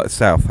like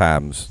South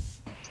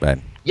Hams,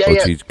 Ben? Yeah, Or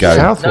yeah. do you go...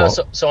 South No,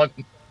 what? so I'm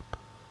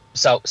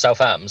South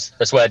Hams.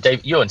 That's where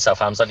Dave. You're in South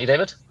Hams, aren't you,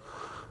 David?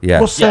 Yeah.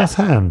 What's Yeah.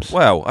 South Hams?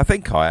 Well, I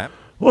think I am.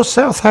 What's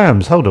South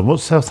Hams? Hold on.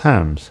 What's South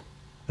Hams?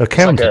 A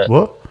county? like a-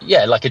 What?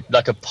 Yeah, like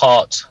a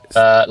part,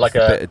 like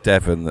A bit a. of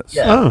Devon that's...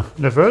 Yeah. Oh,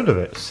 never heard of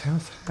it.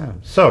 South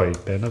Hams. Sorry,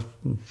 Ben.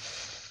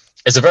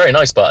 It's a very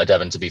nice part of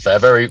Devon, to be fair.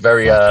 Very,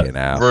 very Fucking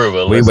hell.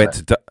 rural. We isn't went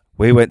it? to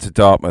we went to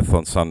Dartmouth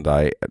on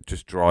Sunday.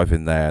 Just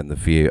driving there and the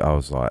view, I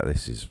was like,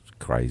 "This is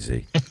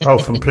crazy." Oh,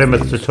 from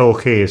Plymouth to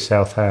Torquay is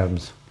South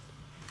Hams.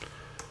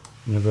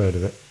 Never heard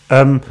of it.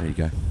 There you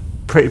go.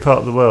 Pretty part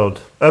of the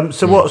world.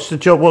 So what's the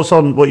job? What's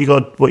on? What you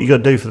got to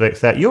do for the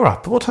next day? You're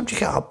up. What time do you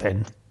get up,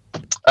 Ben?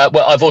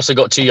 Well, I've also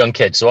got 2 young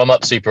kids, so I'm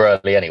up super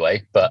early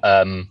anyway. But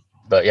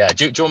yeah,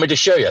 do you want me to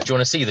show you? Do you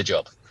want to see the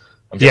job?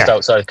 I'm just Yeah.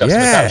 outside the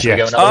customer's Yeah. house. Should we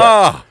go Yeah. and have a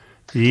look? Oh,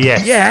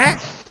 Yes. yeah.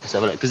 Let's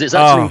have a look because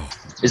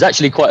it's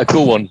actually quite a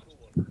cool one.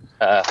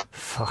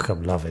 Fuck,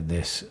 I'm loving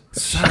this.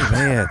 So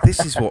yeah,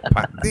 this is what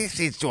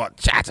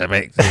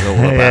Chattermix is all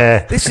about.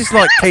 Yeah. This is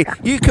like Keith.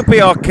 You could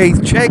be our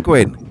Keith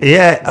Chegwin.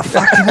 Yeah,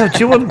 fucking hell. Do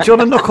you want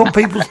to knock on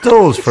people's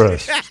doors for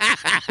us?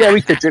 Yeah,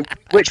 we could do.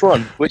 Which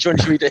one? Which one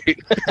should we do?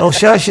 Oh,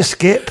 show us your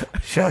skip.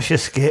 Show us your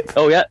skip.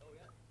 Oh yeah,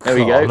 there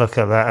we Oh, go. look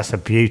at that. That's a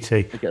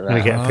beauty. at Let me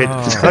that. get a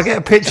picture. Can I get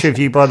a picture of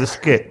you by the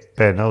skip,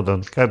 Ben? Hold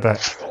on. Go back.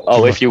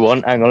 Oh, if you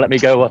want, hang on. Let me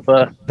go up.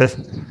 This-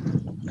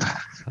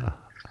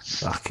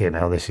 Fucking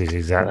hell, this is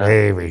exactly.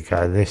 Here we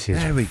go. This is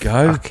There we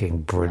go.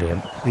 fucking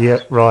brilliant. Yeah,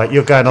 right.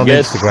 You're going on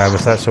Yes. Instagram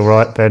if that's all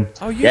right, Ben.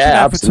 Oh, you Yeah,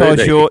 can advertise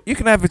absolutely. you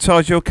can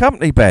advertise your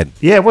company, Ben.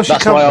 Yeah, what's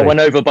That's your why company? I went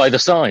over by the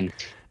sign.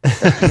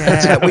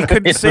 Yeah, we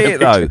couldn't see it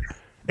though.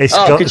 It's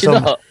Oh, got could you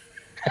some. not?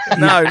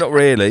 No, not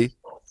really.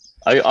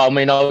 I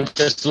mean, I'll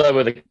just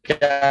lower the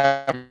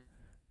camera.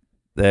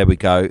 There we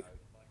go.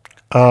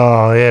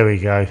 Oh, here we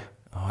go.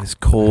 Oh, there's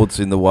cords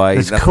in the way.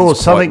 It's Nothing's called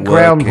quite something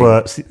working.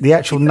 groundworks. The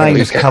actual name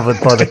is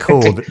covered by the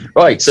cord.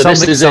 Right, so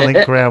something this is something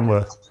it.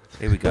 groundworks.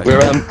 Here we go.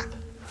 We're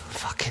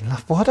Fucking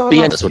love. Why do I? the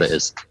love end. That's what it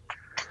this? is.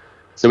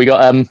 So we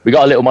got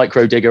a little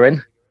micro digger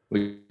in,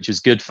 which was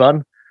good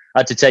fun. I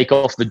had to take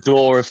off the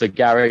door of the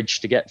garage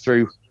to get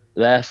through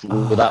there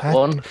with that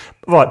one.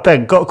 Right,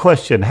 Ben. Got a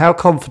question. How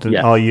confident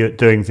Yeah. are you at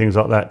doing things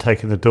like that,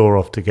 taking the door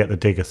off to get the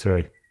digger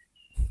through?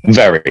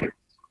 Very.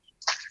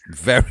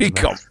 very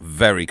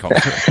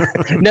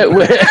confident. No,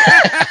 well,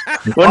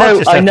 I no,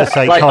 just I have know. to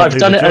say, Like, can't I've do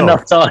done the it job.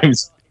 enough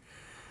times.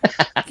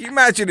 Can you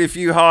imagine if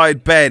you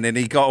hired Ben and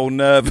he got all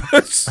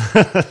nervous?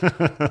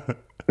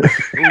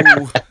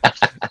 Ooh.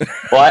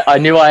 Well, I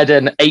knew I had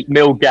an 8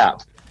 mil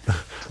gap.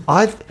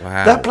 Wow.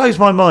 That blows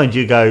my mind.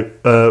 You go,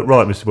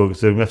 right, Mr.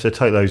 Wilkinson, we have to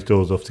take those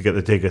doors off to get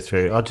the digger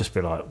through. I'd just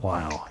be like,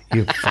 wow,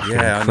 you're fucking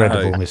Yeah, I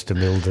incredible, know. Mr.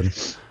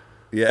 Milden.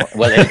 Yeah.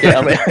 Well,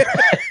 I mean,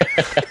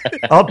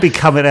 I'd be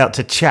coming out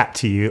to chat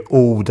to you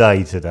all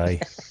day today.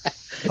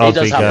 he I'd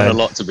does be happen going, a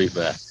lot, to be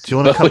fair. do you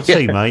want to come But,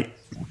 see, yeah. mate?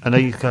 I know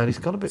you're going, he's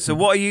got a bit... So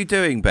what are you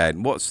doing,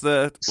 Ben? What's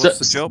the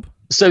job?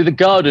 So the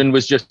garden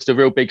was just a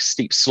real big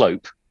steep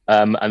slope,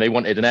 and they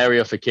wanted an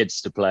area for kids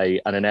to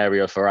play and an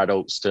area for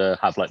adults to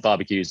have like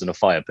barbecues and a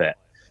fire pit.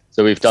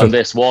 So we've done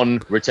this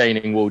one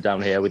retaining wall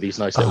down here with these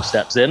nice little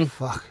steps in.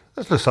 Fuck,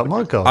 that looks like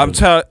my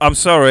garden. I'm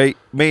sorry.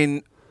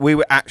 We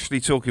were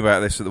actually talking about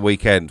this at the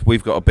weekend.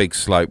 We've got a big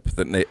slope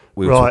that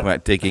we were Right. talking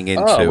about digging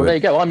into. Oh, well, there you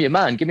go. I'm your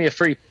man. Give me a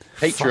free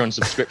Patreon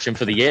subscription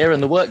for the year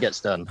and the work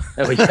gets done.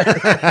 There we go.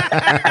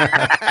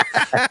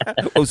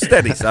 Oh,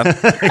 steady, son.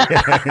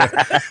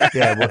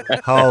 Yeah, well,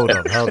 hold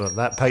on.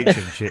 That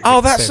Patreon shit.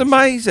 Oh, gets that's sent.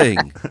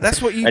 amazing.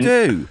 That's what you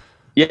do.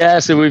 Yeah,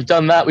 so we've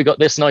done that. We got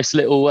this nice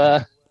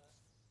little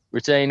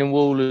retaining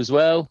wall as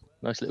well.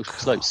 Nice little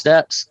slope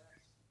steps.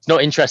 It's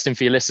not interesting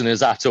for your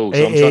listeners at all, so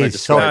It I'm trying to is,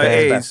 describe sorry. it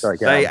it as is. best I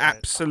can. They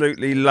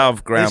absolutely love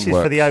This groundwork.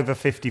 is for the over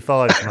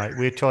 55s, mate.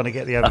 We're trying to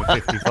get the over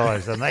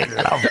 55s, and they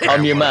love it.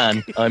 I'm your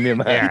man. I'm your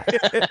man.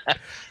 Yeah.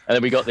 And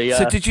then we got the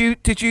So did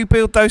you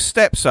build those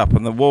steps up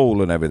and the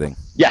wall and everything?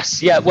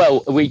 yes, yeah.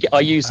 Well,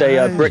 I use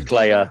a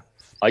bricklayer.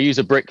 I use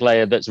a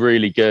bricklayer that's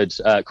really good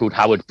called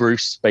Howard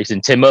Bruce, based in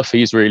Timoth.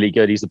 He's really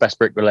good. He's the best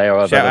bricklayer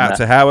I've Shout ever out met.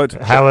 to Howard.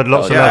 Howard,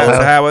 lots of Shout out love.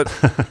 to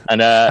Howard.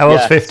 And How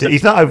old's yeah, 50?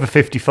 He's not over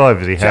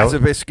 55, is he, Chatter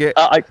Howard? biscuit.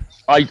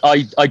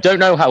 I don't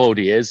know how old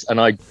he is, and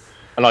I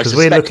Because suspect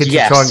we're looking to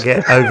yes. try and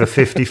get over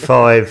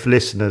 55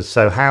 listeners.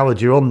 So,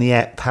 Howard, you're on the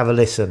app. Have a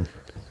listen.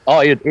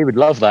 Oh, he would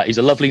love that. He's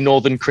a lovely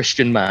northern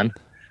Christian man,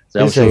 so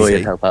I'm Is sure he?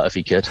 he'd help out if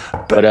he could.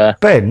 But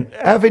Ben,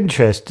 out of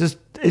interest,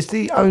 is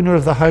the owner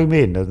of the home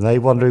in? Are they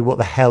wondering what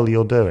the hell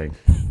you're doing?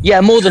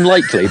 yeah, more than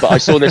likely. But I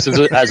saw this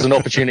as an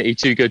opportunity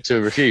too good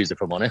to refuse,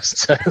 if I'm honest.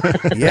 So,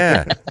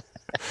 Yeah.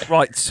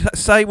 Right.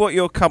 Say what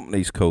your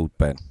company's called,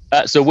 Ben.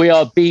 so we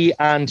are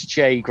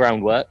B&J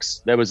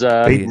Groundworks. There was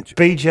a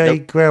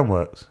BJ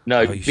Groundworks. no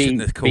Oh, you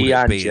shouldn't have called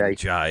it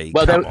B&J.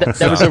 Well, Come on,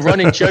 there was a son.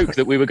 running joke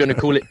that we were going to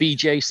call it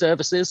BJ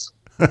Services,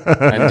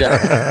 and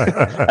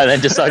then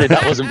decided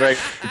that wasn't very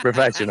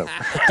professional.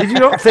 Did you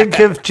not think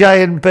of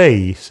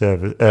J&B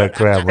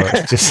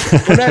Groundworks?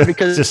 Just, Well, no,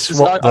 because just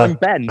swap I'm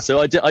Ben, so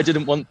I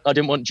didn't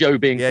want Joe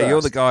being Yeah, first.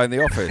 you're the guy in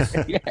the office.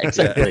 Yeah,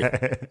 exactly.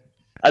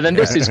 And then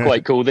this is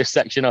quite cool. This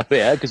section up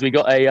here because we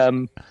got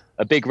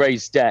a big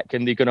raised deck,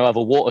 and you're going to have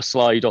a water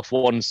slide off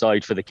one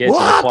side for the kids and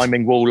What? a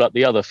climbing wall up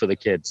the other for the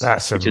kids.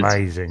 That's which is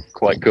amazing.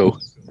 quite cool.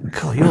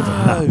 God, you're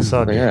the nuts,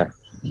 aren't you? Yeah.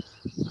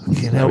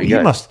 You know, we you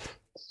go. must.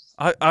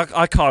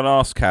 I can't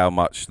ask how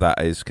much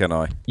that is, can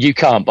I? You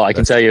can't, but I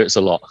can tell you it's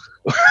a lot.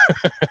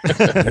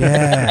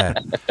 Yeah.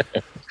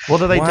 What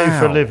do they do for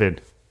a Wow. living?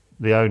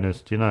 The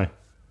owners, do you know?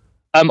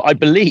 I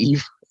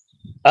believe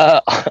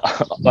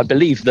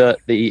that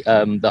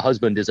the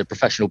husband is a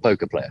professional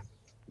poker player.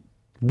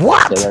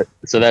 What?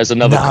 So there's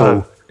another No.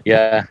 call.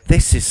 Yeah.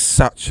 This is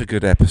such a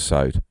good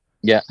episode.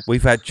 Yeah.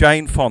 We've had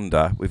Jane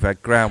Fonda. We've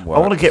had Groundwork. I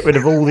want to get rid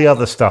of all the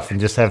other stuff and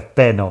just have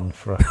Ben on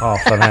for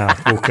half an hour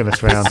walking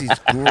us around. This is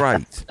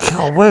great.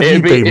 God, where have you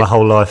It'd be- been my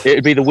whole life?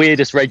 It'd be the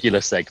weirdest regular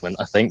segment,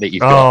 I think, that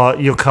you've got. Oh,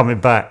 you're coming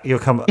back. You're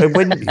coming.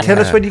 Tell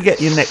us when you get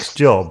your next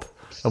job,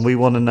 and we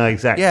want to know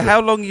exactly. Yeah, how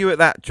long are you at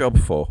that job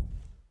for?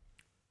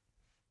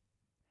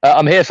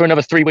 I'm here for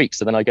another 3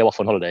 weeks, and then I go off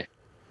on holiday.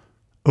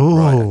 Ooh.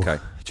 Right, okay.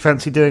 Do you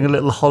fancy doing a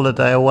little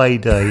holiday away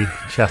day,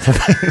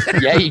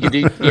 Chatterbox? Yeah, you can do.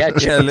 Yeah,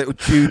 Yeah, a little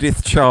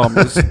Judith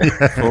Chalmers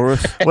for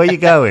us. Where you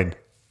going?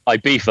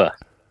 Ibiza.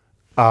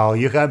 Oh,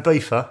 you're going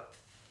beefer?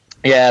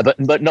 Yeah, but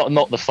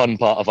not the fun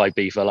part of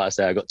Ibiza. Like I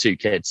say, I've got 2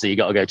 kids, so you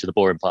got to go to the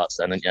boring parts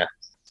then, haven't you?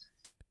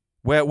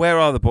 What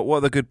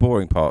are the good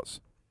boring parts?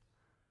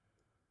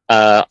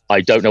 I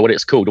don't know what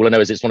it's called. All I know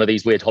is it's one of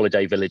these weird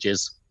holiday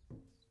villages.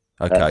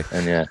 Okay.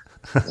 And yeah,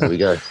 there we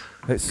go.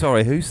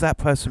 Sorry, who's that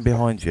person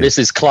behind you? This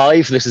is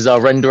Clive. This is our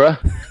renderer.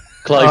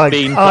 Clive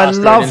Bean. I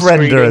plastering love and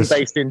screening, renderers.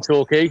 Based in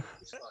Torquay.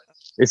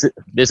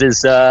 This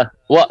is I'm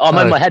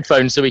on my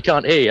headphones, so we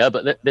can't hear you.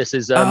 But this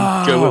is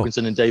Joe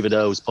Wilkinson and David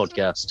Earl's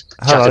podcast,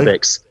 Hello.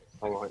 Chatterbix,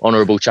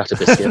 Honourable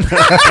Chatterbiscuit.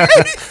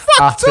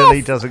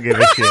 Utterly doesn't give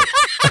a shit.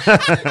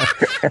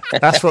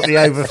 That's what the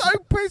over. so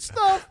pissed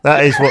off.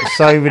 That is what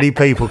so many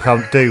people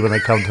do when they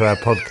come to our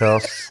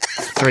podcast.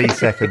 3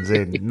 seconds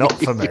in, not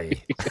for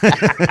me.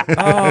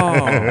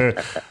 Oh.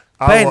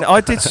 Ben,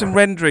 I did some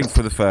rendering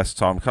for the first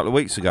time a couple of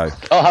weeks ago.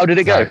 Oh, how did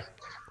it go?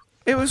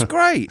 It was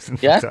great.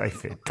 Yeah.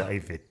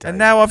 David. And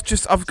now I've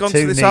gone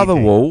Too to this needy. other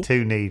wall.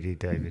 Too needy,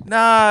 David.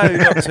 No,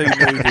 not too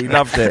needy.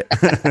 Loved it.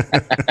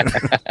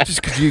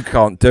 Just because you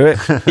can't do it.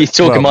 He's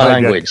talking Well, my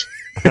maybe language.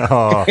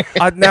 Oh,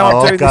 I'm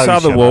Oh, doing go, this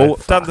other Siobhan, wall.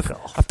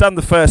 fuck I've done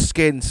the first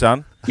skin,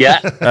 son. Yeah.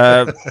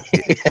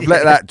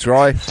 Let that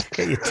dry,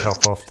 get your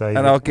top off, David.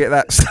 and I'll get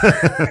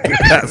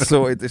that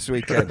sorted this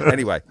weekend.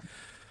 Anyway,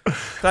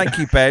 thank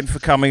you, Ben, for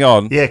coming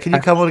on. Yeah, can you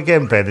come on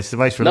again, Ben? It's the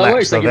most No relaxed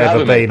worries, thank I've you for ever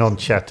having me. been on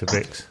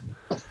Chatterbix.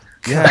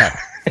 Yeah.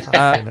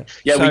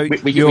 Yeah, So we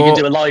can you're-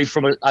 do a live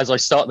from as I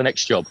start the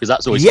next job because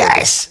that's always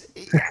Yes!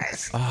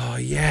 Oh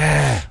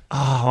yeah.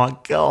 Oh, my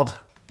God.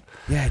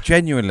 Yeah,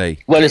 genuinely.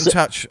 Well, Get it's- in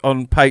touch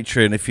on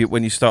Patreon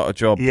when you start a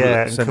job.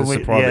 Yeah, send can us a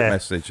we- private yeah.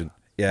 message. And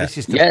yeah. This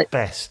is the Yeah,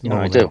 best. you know,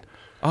 I morning. do.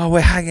 Oh,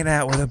 we're hanging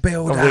out with a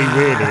builder. We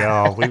really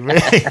are. We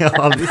really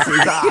are. This is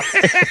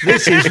us.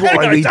 This is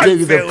why we Don't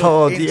do the feel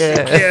pod.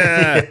 insecure.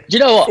 Yeah. Do you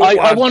know what?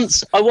 For I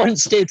once.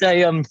 once did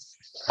a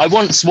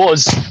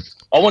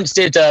I once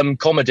did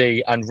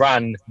comedy and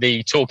ran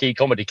the Torquay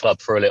Comedy Club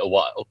for a little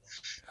while,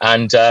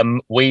 and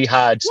we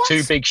had What?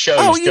 2 big shows.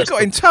 Oh, you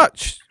got in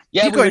touch.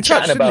 Yeah, you we got were in touch,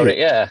 chatting about didn't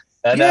it. Yeah,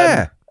 and,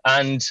 Yeah.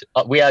 and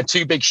we had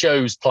 2 big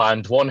shows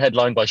planned. One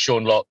headlined by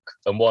Sean Locke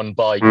and one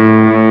by.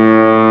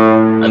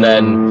 And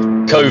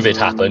then COVID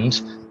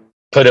happened,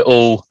 put it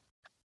all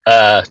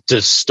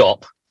to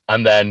stop,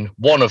 and then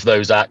one of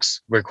those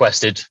acts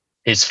requested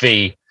his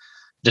fee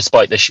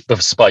despite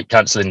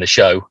cancelling the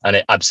show, and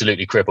it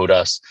absolutely crippled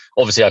us.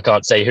 Obviously, I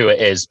can't say who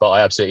it is, but I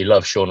absolutely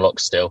love Sean Locke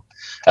still.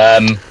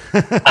 And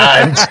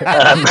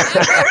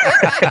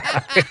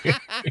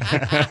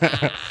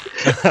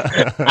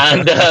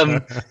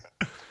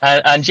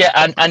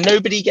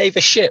nobody gave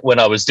a shit when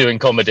I was doing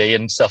comedy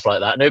and stuff like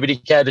that. Nobody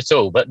cared at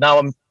all. But now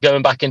I'm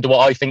going back into what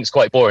I think is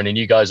quite boring, and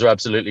you guys are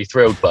absolutely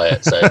thrilled by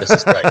it. So this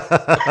is great.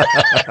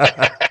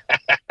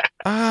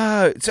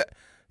 Oh,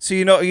 so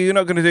you're not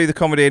going to do the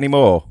comedy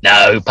anymore?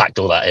 No, packed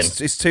all that in.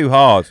 It's too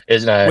hard.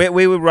 Isn't it?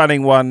 We were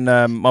running one.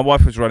 My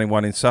wife was running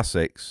one in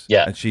Sussex.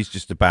 Yeah. and she's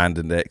just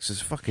abandoned it 'cause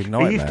it's a fucking Are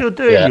nightmare. you still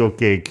doing Yeah. your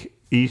gig?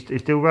 Are you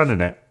still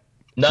running it?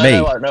 No, Me?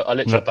 I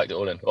literally packed it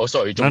all in. Oh,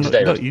 sorry, No, John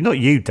David. not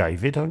you,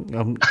 David.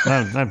 No,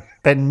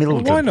 Ben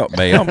Middleton. Why not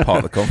me? I'm part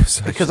of the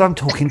conversation. Because I'm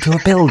talking to a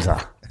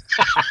builder.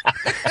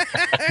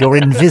 You're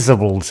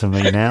invisible to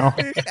me now.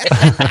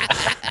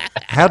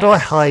 How do I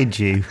hide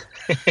you?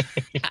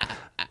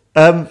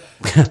 Oh,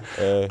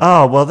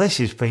 well, this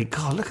has been...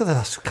 God, look at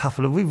this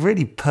couple of... We've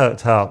really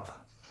perked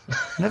up.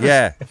 Never-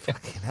 Yeah.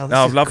 Fucking hell, this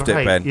No, I've is loved it,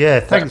 great. Ben. Yeah,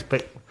 thanks,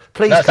 Ben.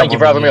 Please No, come thank you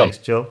for on having your me on.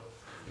 next job.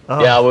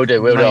 Oh, Yeah, we'll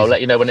do. I'll amazing.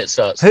 let you know when it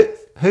starts.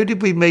 Who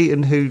did we meet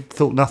and who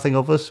thought nothing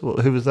of us?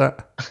 Who was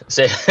that?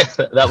 So,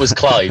 that was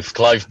Clive.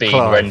 Clive Bean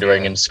Clive.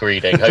 rendering and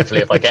screening.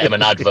 Hopefully, if I get him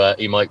an advert,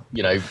 he might,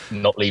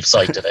 not leave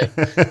site today.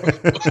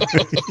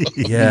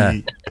 Yeah.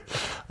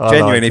 I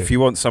Genuine. like If it. you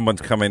want someone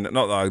to come in,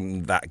 not that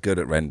I'm that good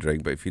at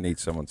rendering, but if you need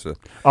someone to,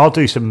 I'll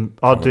do some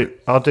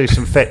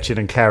fetching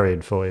and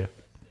carrying for you.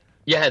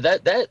 Yeah, well,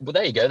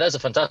 there you go. There's a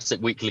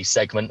fantastic weekly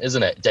segment,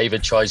 isn't it?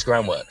 David tries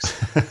groundworks.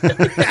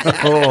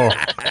 Oh,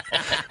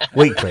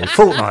 weekly,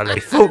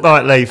 fortnightly.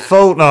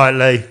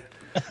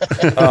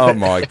 oh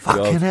my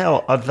Fucking god,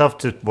 hell! I'd love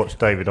to watch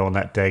David on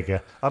that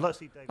digger. I'd like to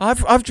see David.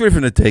 I've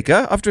driven a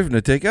digger.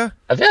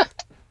 Have you?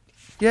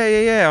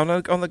 Yeah.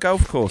 On the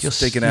golf course, You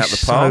digging out the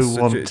so paths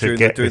want and to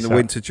get doing this the up.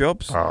 winter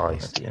jobs. Oh,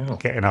 he's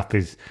getting up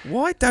his.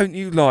 Why don't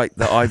you like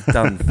that I've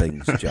done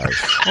things, Joe?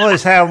 Well,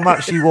 it's how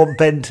much you want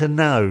Ben to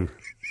know.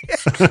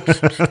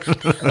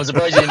 I'm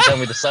surprised you didn't tell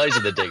me the size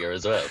of the digger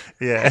as well.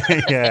 Yeah,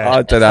 yeah.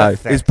 I don't know.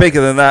 It's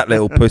bigger than that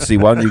little pussy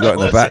one you got in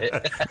the Was back.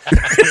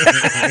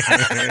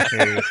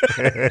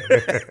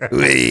 it?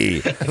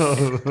 Whee.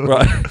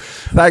 Right.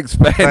 Thanks,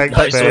 Ben. Thanks,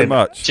 Thanks so Ben.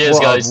 much. Cheers,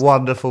 What guys. a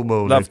wonderful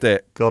morning. Loved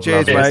it. God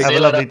Cheers, love it. mate. Have See a you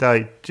lovely later.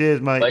 day.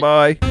 Cheers, mate.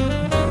 Bye. Bye.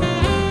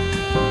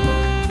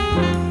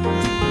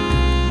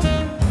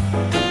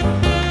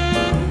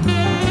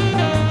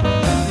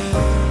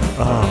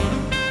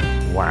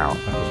 Wow,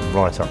 that was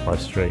right up my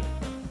street.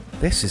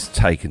 This has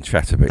taken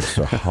Chatterbix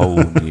to a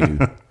whole new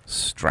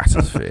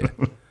stratosphere.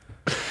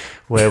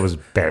 Where was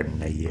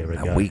Ben a year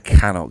ago? And we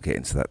cannot get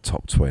into that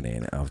top 20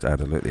 in it. I've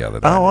had a look the other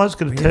day. Oh, I was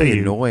going to tell Really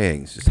you.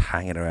 annoying. It's just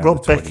hanging around.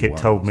 Rob the Beckett 21s.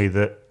 told me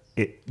that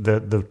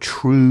the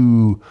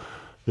true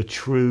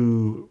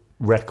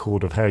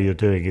record of how you're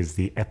doing is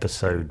the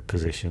episode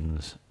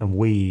positions, and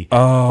we.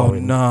 Oh, are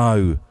in-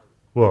 no.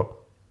 What?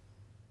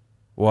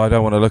 Well, I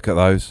don't want to look at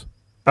those.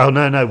 Oh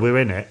no, we're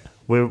in it.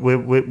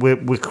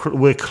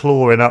 We're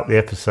clawing up the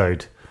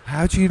episode.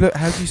 How do you look?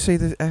 How do you see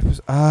the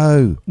episode?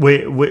 Oh,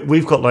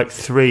 We've got like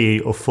 3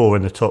 or 4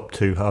 in the top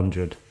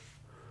 200,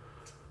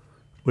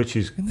 which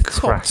is in the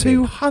top cracking.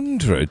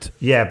 200.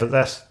 Yeah, but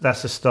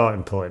that's a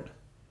starting point.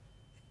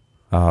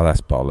 Oh,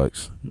 that's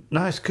bollocks.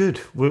 No, it's good.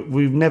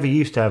 We've never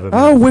used to have them.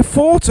 Oh, we're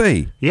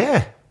 40.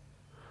 Yeah,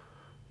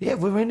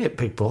 we're in it,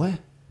 big boy.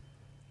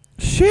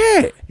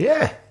 Shit.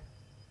 Yeah,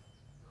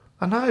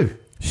 I know.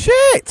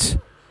 Shit.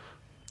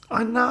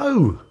 I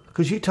know.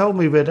 Because you told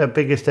me we had our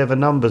biggest ever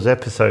numbers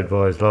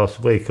episode-wise last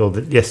week or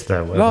yesterday.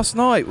 Or whatever. Last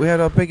night we had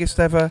our biggest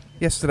ever.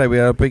 Yesterday we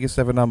had our biggest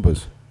ever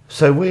numbers.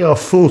 So we are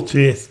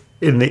 40th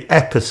in the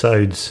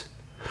episodes,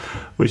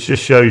 which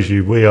just shows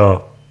you we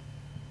are.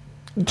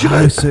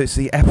 Oh, so it's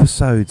the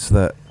episodes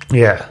that.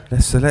 Yeah.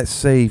 Let's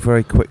see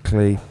very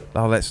quickly.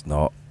 Oh, let's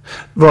not.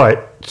 Right.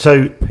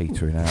 So,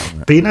 Petering out.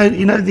 Isn't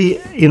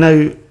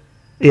it? but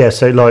yeah.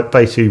 So like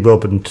basically,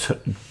 Rob and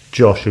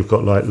Josh have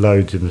got like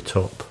loads in the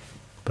top,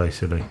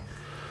 basically.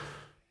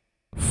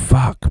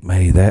 Fuck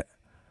me,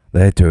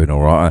 they're doing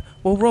all right.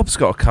 Well, Rob's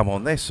got to come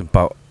on this and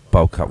bulk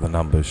up the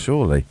numbers,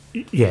 surely.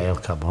 Yeah, he'll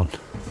come on.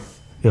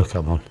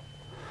 Come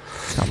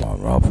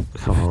on, Rob.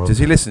 Come on, Rob. Does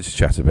he listen to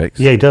Chatterbix?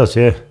 Yeah, he does.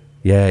 Yeah,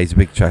 Yeah, he's a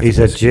big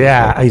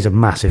Chatterbix. he's a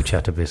massive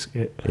chatter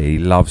biscuit. He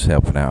loves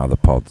helping out other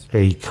pods,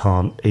 He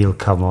can't. He'll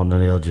come on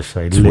and he'll just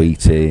say,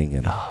 tweeting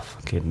and Oh,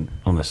 fucking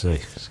honestly,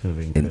 it's gonna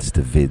be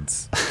Insta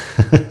vids,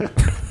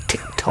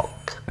 TikTok.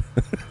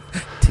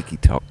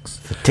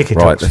 TikToks. The TikToks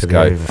Right, let's for the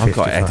go. over I've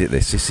got to 55. edit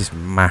this. This is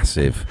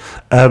massive.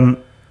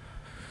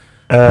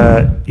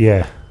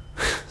 Yeah.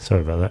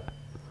 Sorry about that.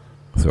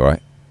 It's all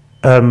right.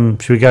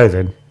 Should we go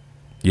then?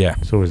 Yeah.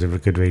 It's always a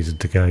good reason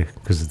to go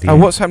because of the. Oh,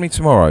 what's happening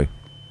tomorrow?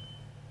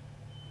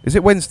 Is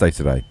it Wednesday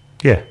today?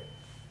 Yeah.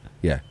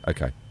 Yeah.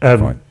 Okay. Um,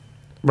 Fine.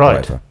 Right.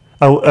 Whatever.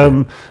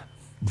 Oh,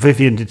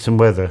 Vivian did some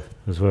weather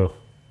as well.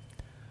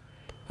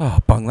 Oh,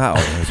 bung that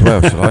on as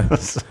well, shall I?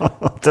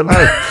 I don't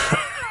know.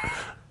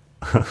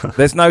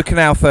 There's no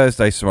Canal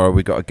Thursdays tomorrow.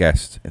 We've got a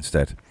guest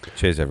instead.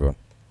 Cheers, everyone.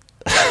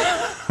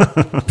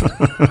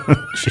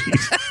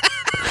 Jeez.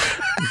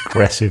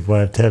 Aggressive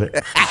way of telling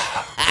it.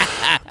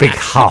 Big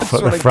huff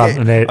at the front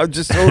and it. I'm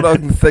just all I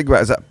can think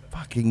about is that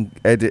fucking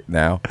edit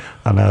now.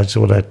 I know. I just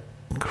want to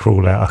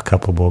crawl out a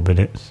couple more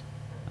minutes.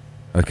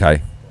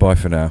 Okay, bye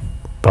for now.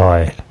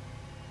 Bye.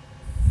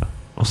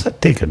 What's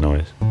that digger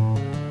noise?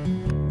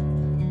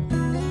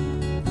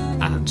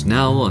 And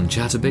now on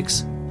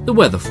Chatterbix, the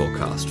weather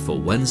forecast for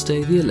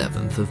Wednesday the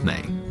 11th of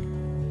May.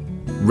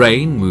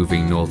 Rain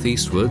moving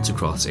northeastwards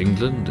across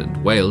England and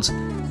Wales,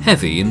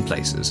 heavy in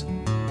places.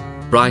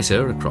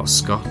 Brighter across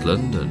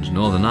Scotland and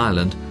Northern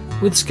Ireland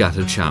with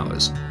scattered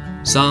showers,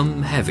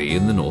 some heavy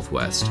in the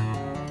northwest.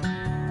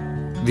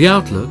 The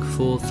outlook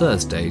for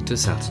Thursday to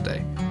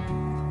Saturday.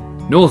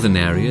 Northern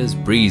areas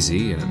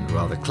breezy and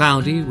rather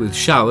cloudy with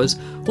showers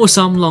or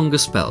some longer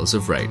spells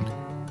of rain,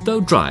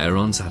 though drier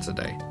on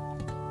Saturday.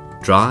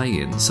 Dry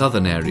in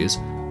southern areas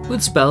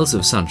with spells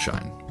of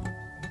sunshine,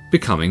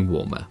 becoming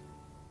warmer.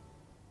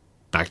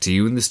 Back to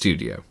you in the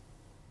studio.